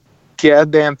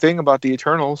goddamn thing about the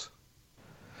Eternals.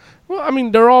 Well, I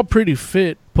mean, they're all pretty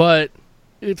fit, but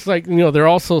it's like, you know, they're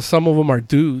also, some of them are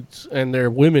dudes and they're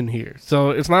women here. So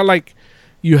it's not like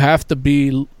you have to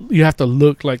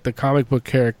look like the comic book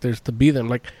characters to be them.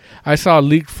 Like, I saw a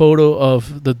leaked photo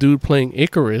of the dude playing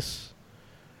Icarus,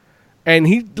 and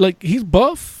he's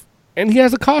buff and he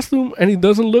has a costume and he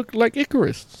doesn't look like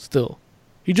Icarus still.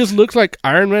 He just looks like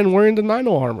Iron Man wearing the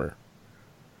Nano armor.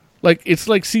 Like, it's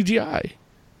like CGI.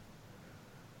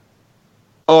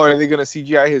 Oh, are they going to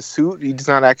CGI his suit? He's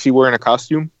not actually wearing a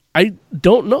costume? I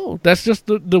don't know. That's just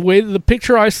the way the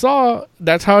picture I saw,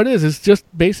 that's how it is. It's just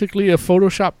basically a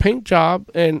Photoshop paint job,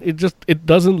 and it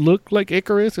doesn't look like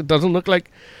Icarus. It doesn't look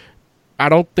like... I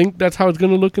don't think that's how it's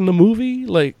going to look in the movie.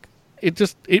 Like,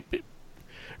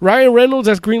 Ryan Reynolds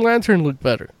as Green Lantern looked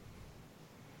better.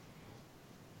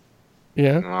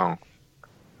 Yeah? Oh.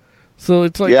 So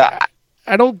it's like... Yeah.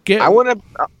 I don't get... I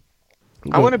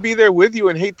want to be there with you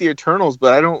and hate the Eternals,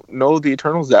 but I don't know the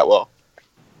Eternals that well.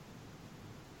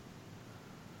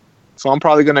 So I'm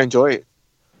probably going to enjoy it.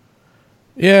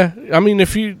 Yeah, I mean,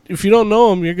 if you don't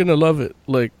know them, you're going to love it.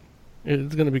 Like,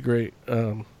 it's going to be great.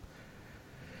 You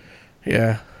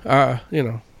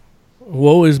know,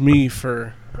 woe is me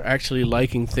for actually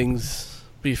liking things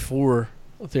before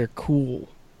they're cool.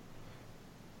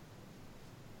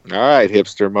 All right,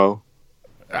 hipster Mo.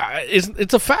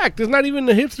 It's a fact. It's not even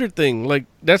a hipster thing. Like,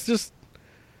 that's just...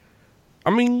 I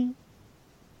mean,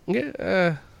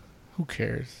 yeah, who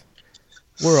cares?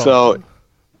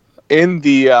 in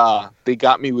the they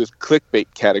got me with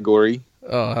clickbait category.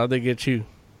 Oh, how'd they get you?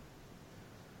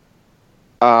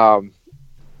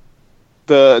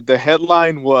 The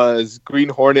headline was Green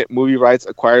Hornet movie rights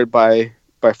acquired by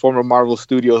former Marvel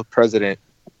Studios president.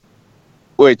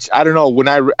 Which I don't know. When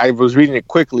I was reading it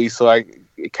quickly, so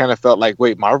it kind of felt like,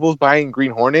 wait, Marvel's buying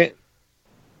Green Hornet?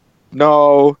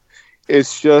 No,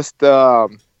 it's just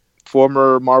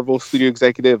former Marvel Studio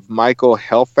executive Michael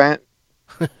Helfand.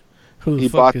 He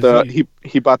bought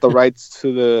the rights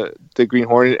to the Green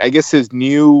Hornet. I guess his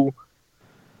new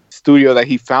studio that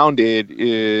he founded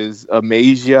is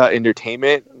Amasia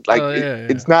Entertainment. Like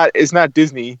it's not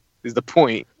Disney is the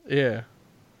point. Yeah.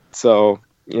 So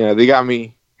yeah, they got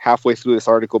me halfway through this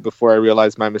article before I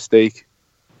realized my mistake.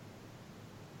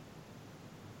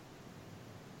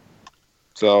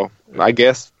 So I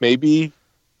guess maybe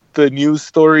the news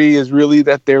story is really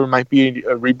that there might be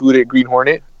a rebooted Green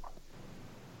Hornet.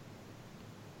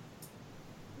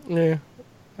 Yeah,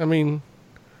 I mean,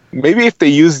 maybe if they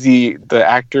use the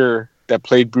actor that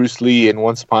played Bruce Lee in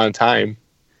Once Upon a Time.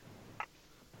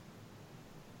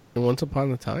 In Once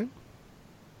Upon a Time?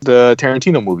 The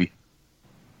Tarantino movie.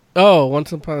 Oh,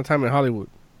 Once Upon a Time in Hollywood.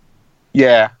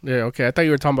 Yeah. Yeah, okay. I thought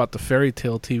you were talking about the fairy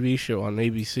tale TV show on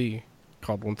ABC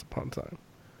called Once Upon a Time.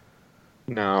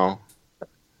 No.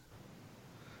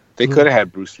 They could have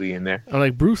had Bruce Lee in there. I'm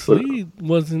like, Bruce Lee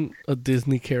wasn't a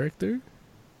Disney character.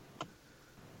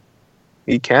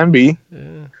 He can be.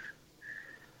 Yeah.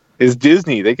 It's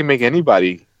Disney. They can make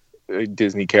anybody a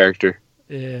Disney character.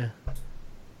 Yeah.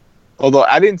 Although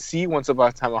I didn't see Once Upon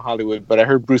a Time in Hollywood, but I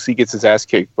heard Bruce Lee gets his ass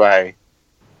kicked by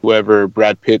whoever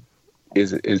Brad Pitt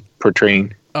is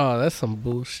portraying. Oh, that's some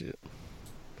bullshit.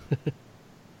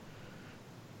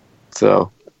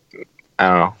 So, I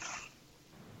don't know.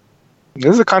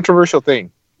 This is a controversial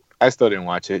thing. I still didn't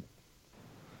watch it.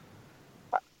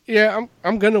 Yeah,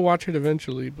 I'm gonna watch it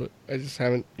eventually, but I just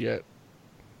haven't yet.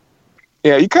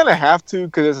 Yeah, you kind of have to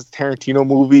because it's a Tarantino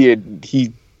movie, and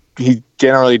he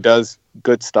generally does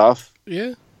good stuff.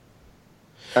 Yeah.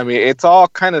 I mean, it's all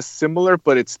kind of similar,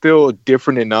 but it's still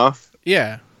different enough.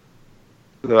 Yeah.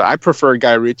 So I prefer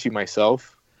Guy Ritchie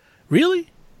myself. Really?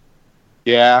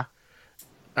 Yeah.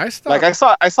 I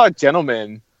saw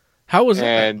Gentleman. How was it?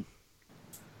 And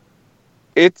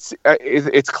it's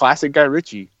classic Guy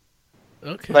Ritchie.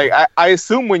 Okay. Like I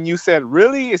assume when you said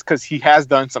really, it's because he has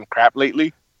done some crap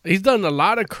lately. He's done a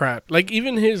lot of crap. Like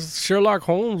even his Sherlock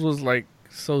Holmes was like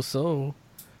so.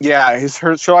 Yeah, his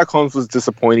Sherlock Holmes was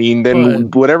disappointing. Then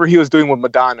whatever he was doing with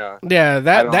Madonna. Yeah,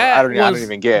 I don't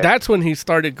even get. That's when he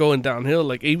started going downhill.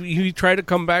 Like he tried to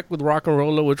come back with Rock and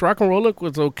Rolla, which Rock and Rolla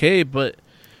was okay, but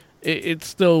it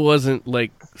still wasn't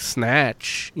like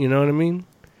Snatch. You know what I mean?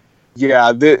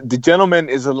 Yeah, the Gentleman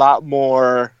is a lot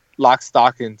more Lock,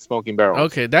 Stock, and Smoking Barrel.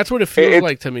 Okay, that's what it feels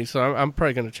like to me. So I'm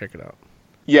probably gonna check it out.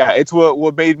 Yeah, it's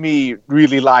what made me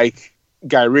really like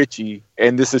Guy Ritchie,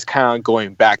 and this is kind of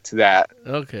going back to that.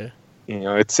 Okay. You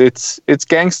know, it's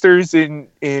gangsters in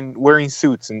wearing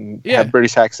suits and have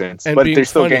British accents, but they're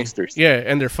still gangsters. Yeah,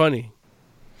 and they're funny.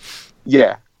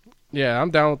 Yeah. Yeah,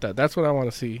 I'm down with that. That's what I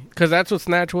want to see. Because that's what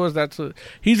Snatch was.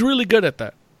 He's really good at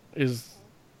that. Is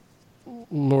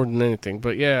more than anything.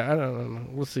 But yeah, I don't know.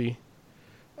 We'll see.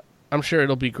 I'm sure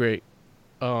it'll be great.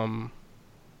 See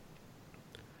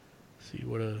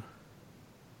what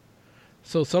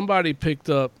So somebody picked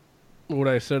up what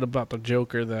I said about the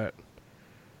Joker, that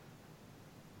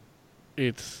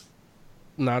it's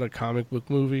not a comic book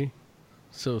movie.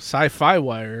 So Sci-Fi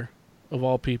Wire, of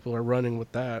all people, are running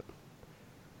with that.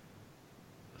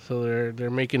 So they're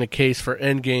making a case for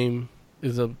Endgame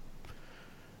is a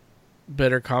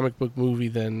better comic book movie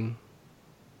than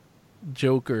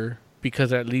Joker,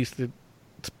 because at least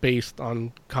it's based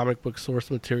on comic book source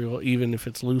material, even if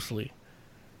it's loosely.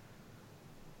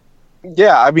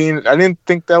 Yeah, I mean, I didn't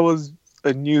think that was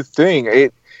a new thing.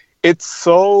 It's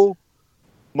so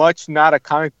much not a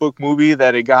comic book movie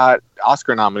that it got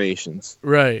Oscar nominations.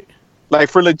 Right. Like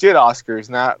for legit Oscars,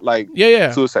 not like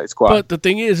Suicide Squad. But the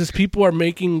thing is people are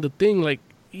making the thing, like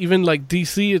even like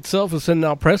DC itself is sending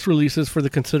out press releases for the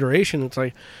consideration. It's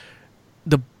like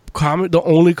the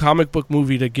only comic book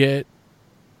movie to get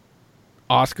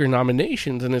Oscar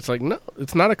nominations, and it's like, no,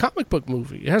 it's not a comic book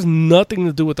movie. It has nothing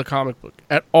to do with the comic book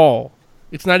at all.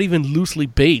 It's not even loosely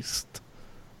based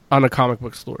on a comic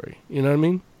book story. You know what I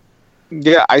mean?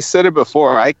 Yeah, I said it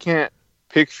before. I can't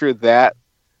picture that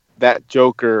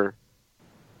Joker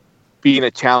being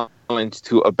a challenge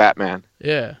to a Batman.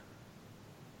 Yeah.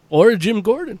 Or a Jim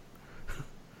Gordon.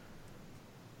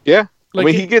 Yeah. Like, I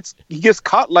mean, he gets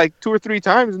caught like 2 or 3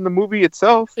 times in the movie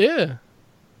itself. Yeah.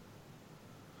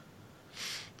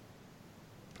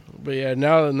 But yeah,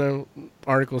 now and then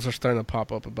articles are starting to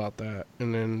pop up about that,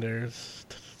 and then there's.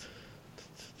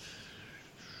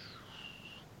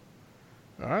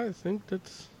 I think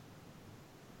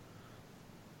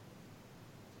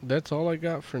that's all I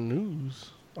got for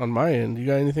news on my end. You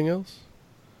got anything else?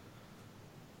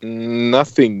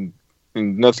 Nothing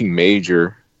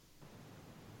major.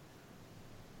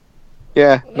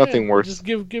 Yeah, nothing worse. Just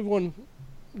give one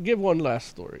last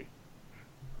story.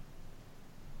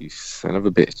 You son of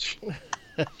a bitch.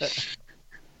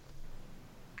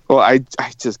 Well, I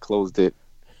just closed it.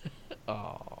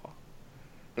 Oh.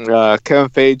 Kevin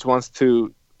Feige wants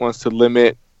to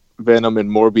limit Venom and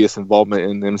Morbius involvement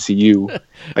in the MCU.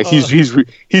 Like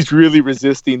he's really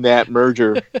resisting that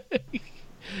merger.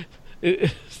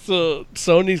 So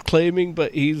Sony's claiming,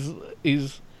 but he's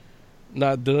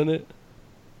not doing it.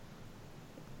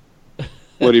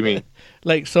 What do you mean?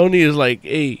 Like Sony is like,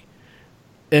 hey,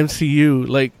 MCU,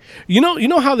 like you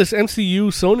know how this MCU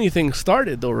Sony thing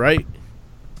started though, right?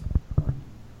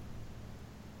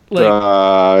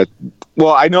 Like,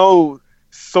 well, I know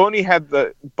Sony had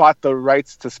bought the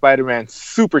rights to Spider-Man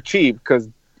super cheap because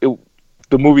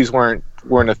the movies weren't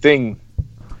a thing,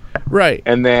 right?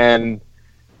 And then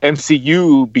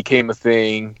MCU became a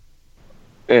thing,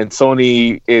 and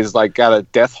Sony is like got a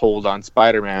death hold on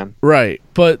Spider-Man, right?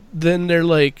 But then they're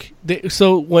like,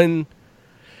 so when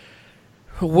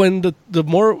the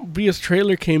Morbius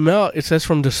trailer came out, it says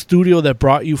from the studio that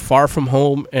brought you Far From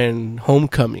Home and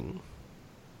Homecoming.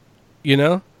 You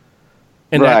know,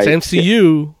 and right. That's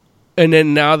MCU, and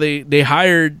then now they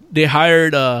hired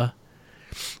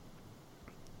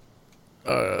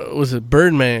was it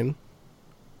Birdman?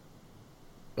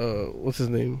 What's his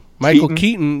name? Michael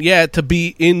Keaton. Yeah, to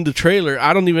be in the trailer.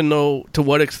 I don't even know to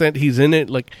what extent he's in it.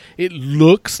 Like it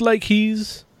looks like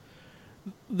he's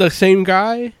the same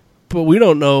guy, but we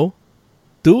don't know.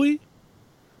 Do we?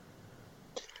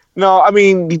 No, I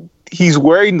mean he's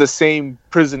wearing the same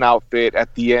prison outfit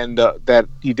at the end that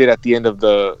he did at the end of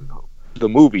the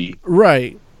movie,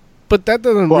 right? But that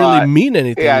doesn't really mean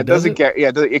anything. Yeah, it doesn't get.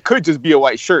 Yeah, it could just be a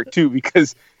white shirt too,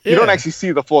 because you don't actually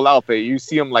see the full outfit. You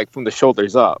see him like from the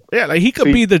shoulders up. Yeah, like he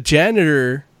could be the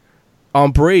janitor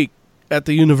on break at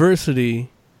the university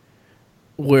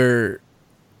where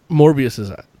Morbius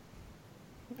is at.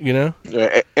 You know,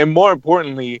 and more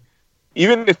importantly,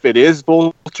 even if it is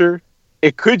Vulture,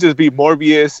 it could just be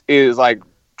Morbius is like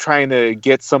trying to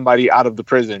get somebody out of the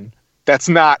prison. That's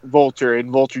not Vulture, and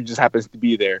Vulture just happens to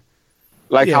be there.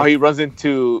 Like how he runs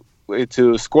into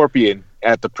Scorpion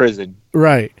at the prison.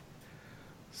 Right.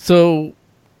 So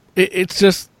it's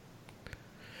just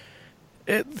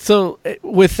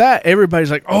with that,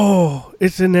 everybody's like, "Oh,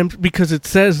 it's an empty," because it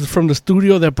says from the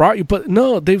studio that brought you. But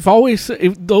no, they've always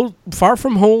those Far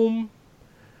From Home,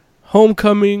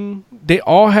 Homecoming, they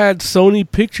all had Sony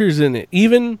Pictures in it.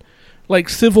 Even like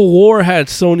Civil War had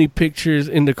Sony Pictures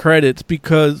in the credits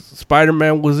because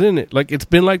Spider-Man was in it. Like it's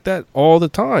been like that all the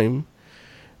time.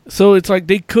 So it's like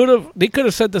they could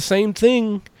have said the same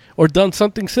thing or done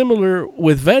something similar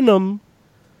with Venom,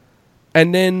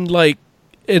 and then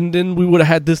we would have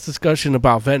had this discussion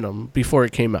about Venom before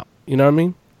it came out. You know what I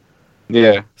mean?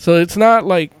 Yeah. So it's not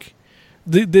like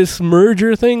this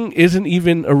merger thing isn't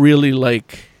even a really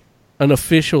like an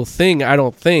official thing, I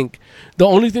don't think. The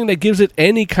only thing that gives it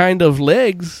any kind of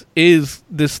legs is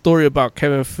this story about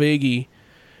Kevin Feige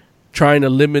trying to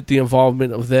limit the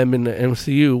involvement of them in the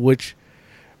MCU, which,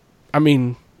 I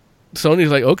mean,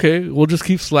 Sony's like, okay, we'll just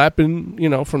keep slapping,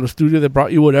 from the studio that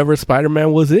brought you whatever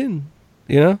Spider-Man was in,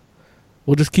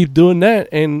 We'll just keep doing that,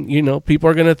 and, people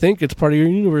are going to think it's part of your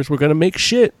universe. We're going to make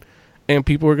shit, and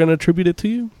people are going to attribute it to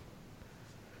you.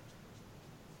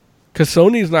 Because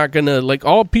Sony's not going to,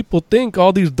 all people think,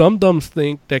 all these dum-dums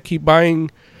think that keep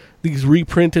buying these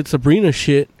reprinted Sabrina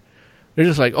shit, they're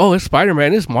just like, oh, it's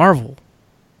Spider-Man, it's Marvel.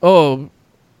 Oh,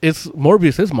 it's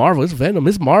Morbius, it's Marvel, it's Venom,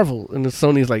 it's Marvel. And then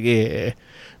Sony's like, yeah,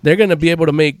 they're going to be able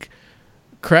to make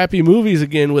crappy movies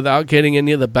again without getting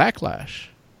any of the backlash.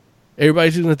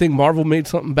 Everybody's going to think Marvel made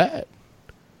something bad.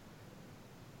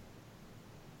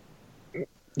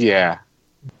 Yeah,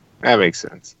 that makes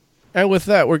sense. And with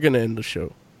that, we're going to end the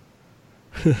show.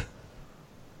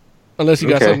 Unless you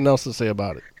got something else to say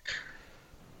about it.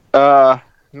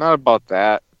 Not about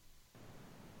that.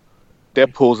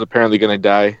 Deadpool's apparently going to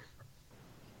die.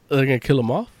 They're going to kill him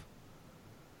off?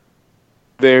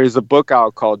 There's a book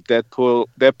out called Deadpool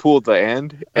the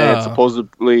End, and it's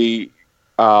supposedly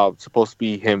supposed to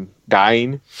be him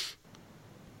dying.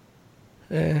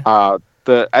 I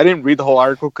didn't read the whole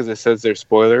article because it says there's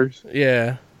spoilers.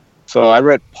 Yeah. So I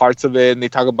read parts of it, and they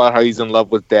talk about how he's in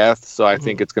love with death, so I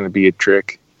think it's going to be a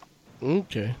trick.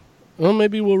 Okay. Well,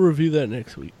 maybe we'll review that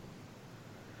next week.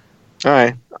 All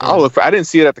right, I'll look for. I didn't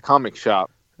see it at the comic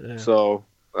shop, so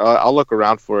I'll look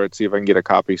around for it, see if I can get a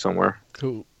copy somewhere.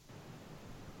 Cool.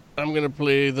 I'm gonna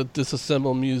play the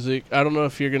Disassemble music. I don't know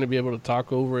if you're gonna be able to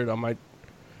talk over it. I might.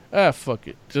 Fuck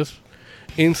it. Just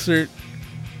insert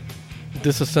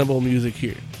Disassemble music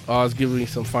here. Oz, give me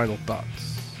some final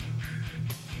thoughts.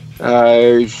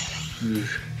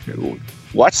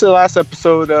 Watch the last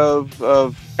episode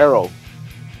of Arrow.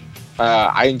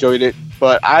 I enjoyed it,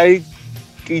 but I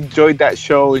enjoyed that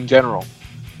show in general,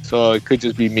 so it could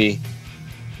just be me.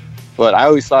 But I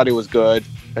always thought it was good.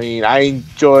 I mean, I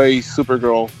enjoy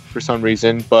Supergirl for some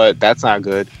reason, but that's not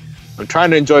good. I'm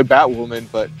trying to enjoy Batwoman,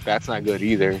 but that's not good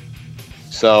either.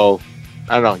 So,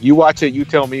 I don't know. You watch it, you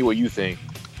tell me what you think.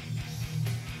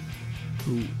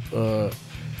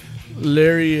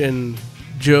 Larry and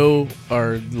Joe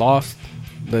are lost.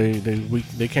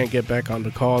 They can't get back on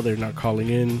the call. They're not calling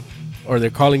in, or they're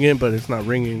calling in, but it's not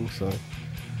ringing. So,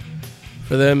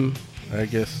 for them, I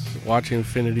guess watching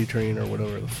Infinity Train or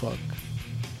whatever the fuck,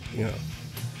 you know.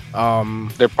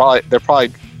 They're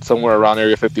probably somewhere around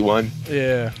Area 51.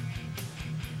 Yeah.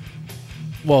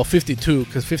 Well, 52,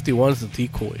 because 51's the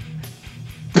decoy.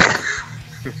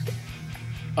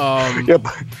 Yeah,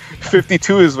 but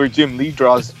 52 is where Jim Lee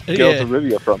draws Geralt of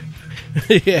Rivia from.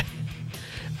 Yeah.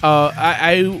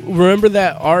 I remember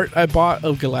that art I bought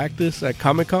of Galactus at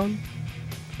Comic-Con.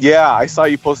 Yeah, I saw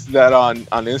you posted that on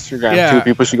Instagram too.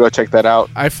 People should go check that out.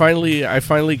 I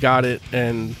finally got it,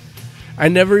 and I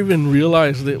never even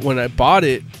realized it when I bought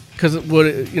it, because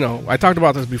I talked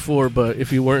about this before, but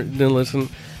if you didn't listen,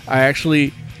 I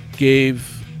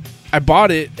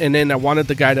bought it, and then I wanted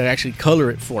the guy to actually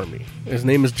color it for me. His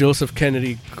name is Joseph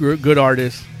Kennedy, good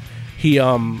artist. He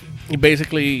took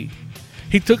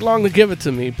long to give it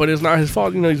to me, but it's not his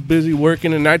fault. He's busy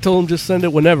working, and I told him just send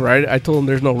it whenever. I told him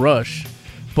there's no rush.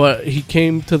 But he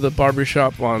came to the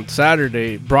barbershop on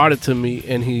Saturday, brought it to me,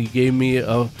 and he gave me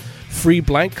a free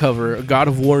blank cover, a God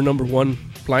of War #1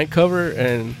 blank cover,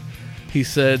 and he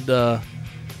said,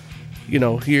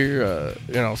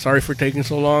 sorry for taking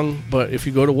so long, but if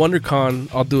you go to WonderCon,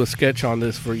 I'll do a sketch on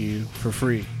this for you for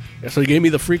free. So he gave me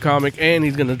the free comic, and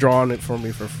he's going to draw on it for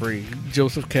me for free.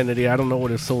 Joseph Kennedy, I don't know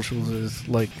what his socials is.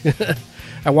 Like,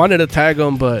 I wanted to tag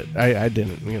him, but I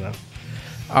didn't,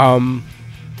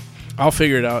 I'll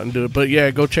figure it out and do it. But yeah,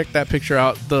 go check that picture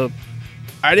out.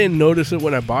 I didn't notice it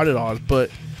when I bought it, Oz, but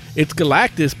it's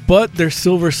Galactus, but there's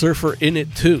Silver Surfer in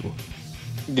it too.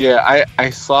 Yeah, I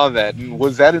saw that.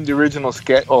 Was that in the original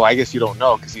sketch? Oh, I guess you don't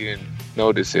know because you didn't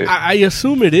notice it. I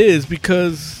assume it is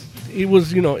because it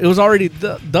was, it was already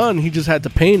done. He just had to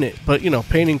paint it. But,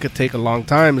 painting could take a long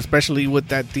time, especially with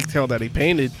that detail that he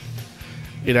painted.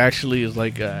 It actually is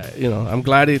like, I'm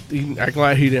glad he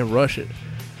didn't rush it.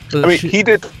 I mean, he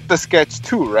did the sketch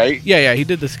too, right? Yeah, he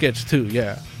did the sketch too,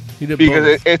 yeah. He did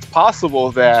because it's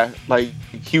possible that, like,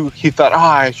 he thought,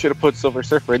 I should have put Silver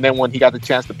Surfer, and then when he got the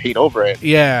chance to paint over it,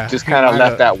 just kind of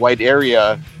left that white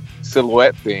area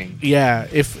silhouette thing. Yeah,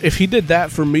 if he did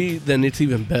that for me, then it's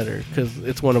even better, because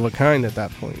it's one of a kind at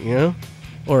that point,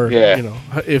 Or,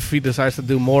 if he decides to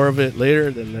do more of it later,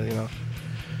 then,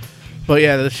 But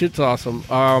yeah, the shit's awesome.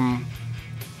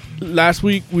 Last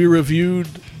week we reviewed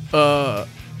The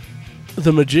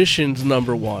Magicians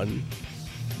 #1,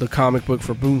 the comic book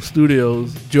for Boom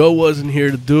Studios. Joe wasn't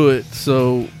here to do it,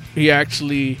 so he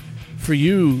actually, for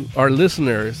you, our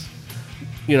listeners,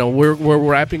 we're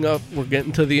wrapping up. We're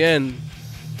getting to the end.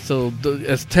 So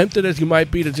as tempted as you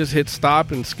might be to just hit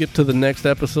stop and skip to the next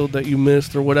episode that you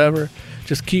missed or whatever,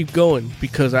 just keep going,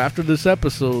 because after this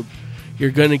episode,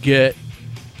 you're going to get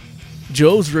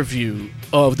Joe's review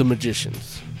of The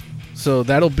Magicians. So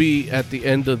that'll be at the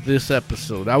end of this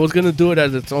episode. I was going to do it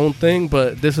as its own thing,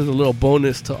 but this is a little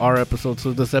bonus to our episode.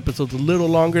 So this episode's a little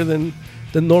longer than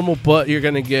normal, but you're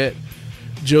going to get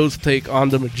Joe's take on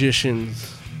The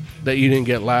Magicians that you didn't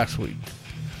get last week.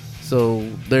 So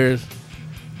there's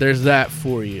that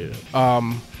for you.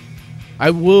 I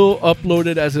will upload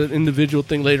it as an individual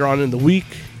thing later on in the week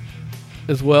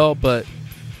as well, but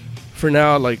for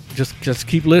now, like, just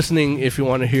keep listening if you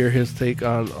want to hear his take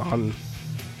on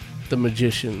The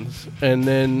Magicians. And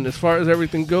then as far as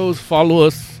everything goes, follow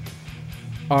us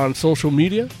on social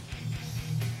media.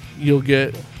 You'll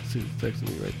get, let's see who's texting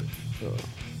me right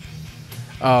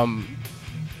there.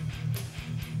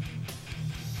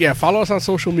 Yeah, follow us on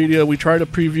social media. We try to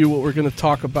preview what we're going to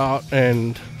talk about,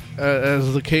 and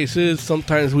as the case is,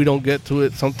 sometimes we don't get to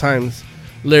it. Sometimes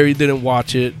Larry didn't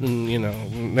watch it, and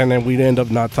and then we'd end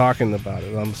up not talking about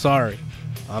it. I'm sorry.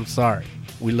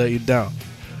 We let you down.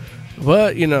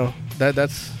 But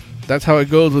that's how it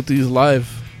goes with these live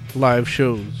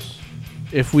shows.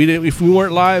 If we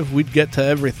weren't live, we'd get to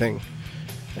everything.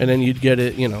 and then you'd get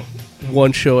it,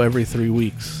 one show every 3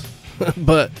 weeks.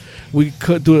 But we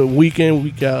could do it week in,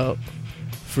 week out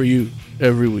for you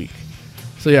every week.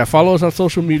 So yeah, follow us on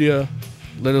social media.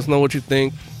 Let us know what you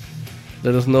think.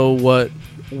 Let us know what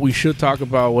we should talk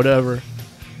about, whatever.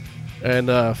 And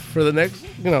for the next,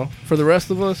 for the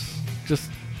rest of us, just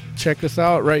check us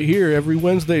out right here every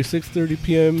Wednesday, 6:30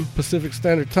 p.m. Pacific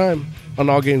Standard Time on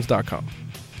allgames.com.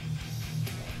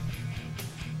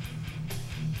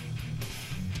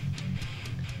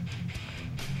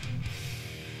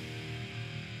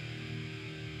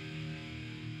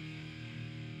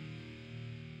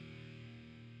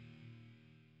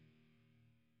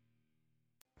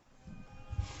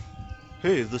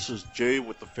 Hey, this is Jay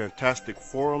with the Fantastic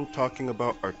Forum talking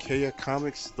about Archaia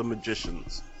Comics The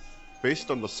Magicians. Based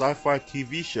on the sci-fi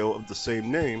TV show of the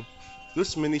same name,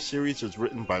 this miniseries is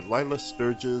written by Lila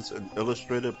Sturges and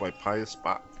illustrated by Pius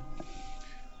Bach.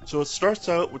 So it starts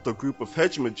out with a group of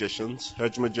hedge magicians.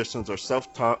 Hedge magicians are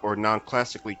self-taught or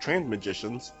non-classically trained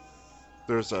magicians.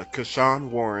 There's Kashan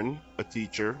Warren, a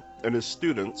teacher, and his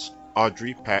students,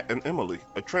 Audrey, Pat, and Emily,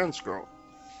 a trans girl.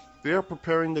 They are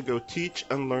preparing to go teach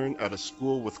and learn at a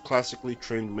school with classically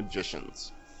trained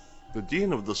magicians. The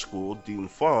dean of the school, Dean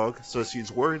Fogg, says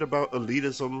he's worried about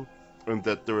elitism and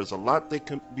that there is a lot that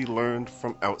can be learned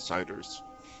from outsiders.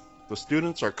 The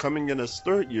students are coming in as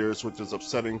third years, which is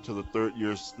upsetting to the third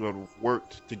years that have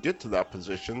worked to get to that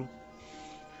position.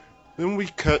 Then we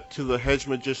cut to the hedge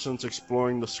magicians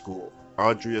exploring the school.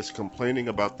 Audrey is complaining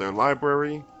about their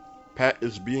library, Pat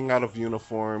is being out of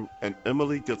uniform, and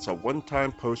Emily gets a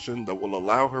one-time potion that will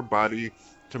allow her body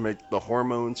to make the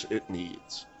hormones it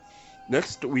needs.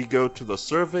 Next, we go to the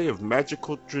Survey of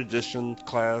Magical Tradition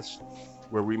class,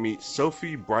 where we meet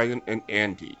Sophie, Brian, and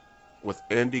Andy, with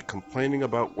Andy complaining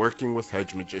about working with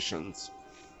hedge magicians.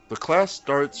 The class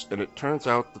starts, and it turns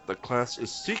out that the class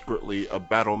is secretly a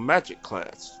battle magic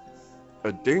class,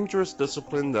 a dangerous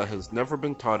discipline that has never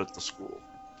been taught at the school.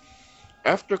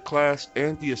 After class,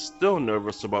 Andy is still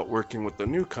nervous about working with the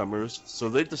newcomers, so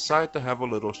they decide to have a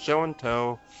little show and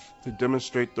tell to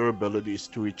demonstrate their abilities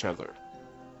to each other.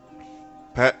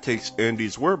 Pat takes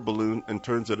Andy's word balloon and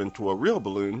turns it into a real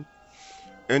balloon.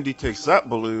 Andy takes that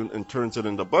balloon and turns it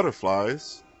into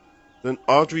butterflies. Then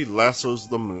Audrey lassos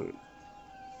the moon.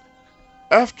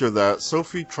 After that,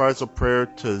 Sophie tries a prayer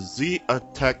to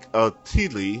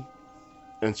Zi-Atek-Atili,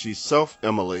 and she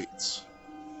self-immolates.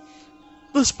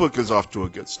 This book is off to a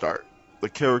good start. The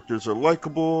characters are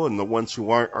likable, and the ones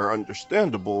who aren't are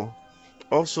understandable.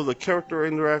 Also, the character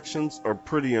interactions are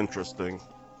pretty interesting.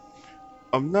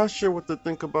 I'm not sure what to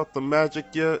think about the magic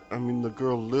yet. I mean, the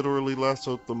girl literally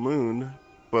lassoed the moon,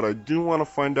 but I do want to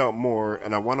find out more,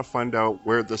 and I want to find out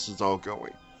where this is all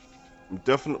going. I'm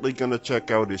definitely going to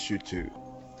check out issue 2.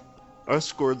 I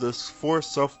scored this 4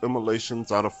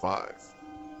 self-immolations out of 5.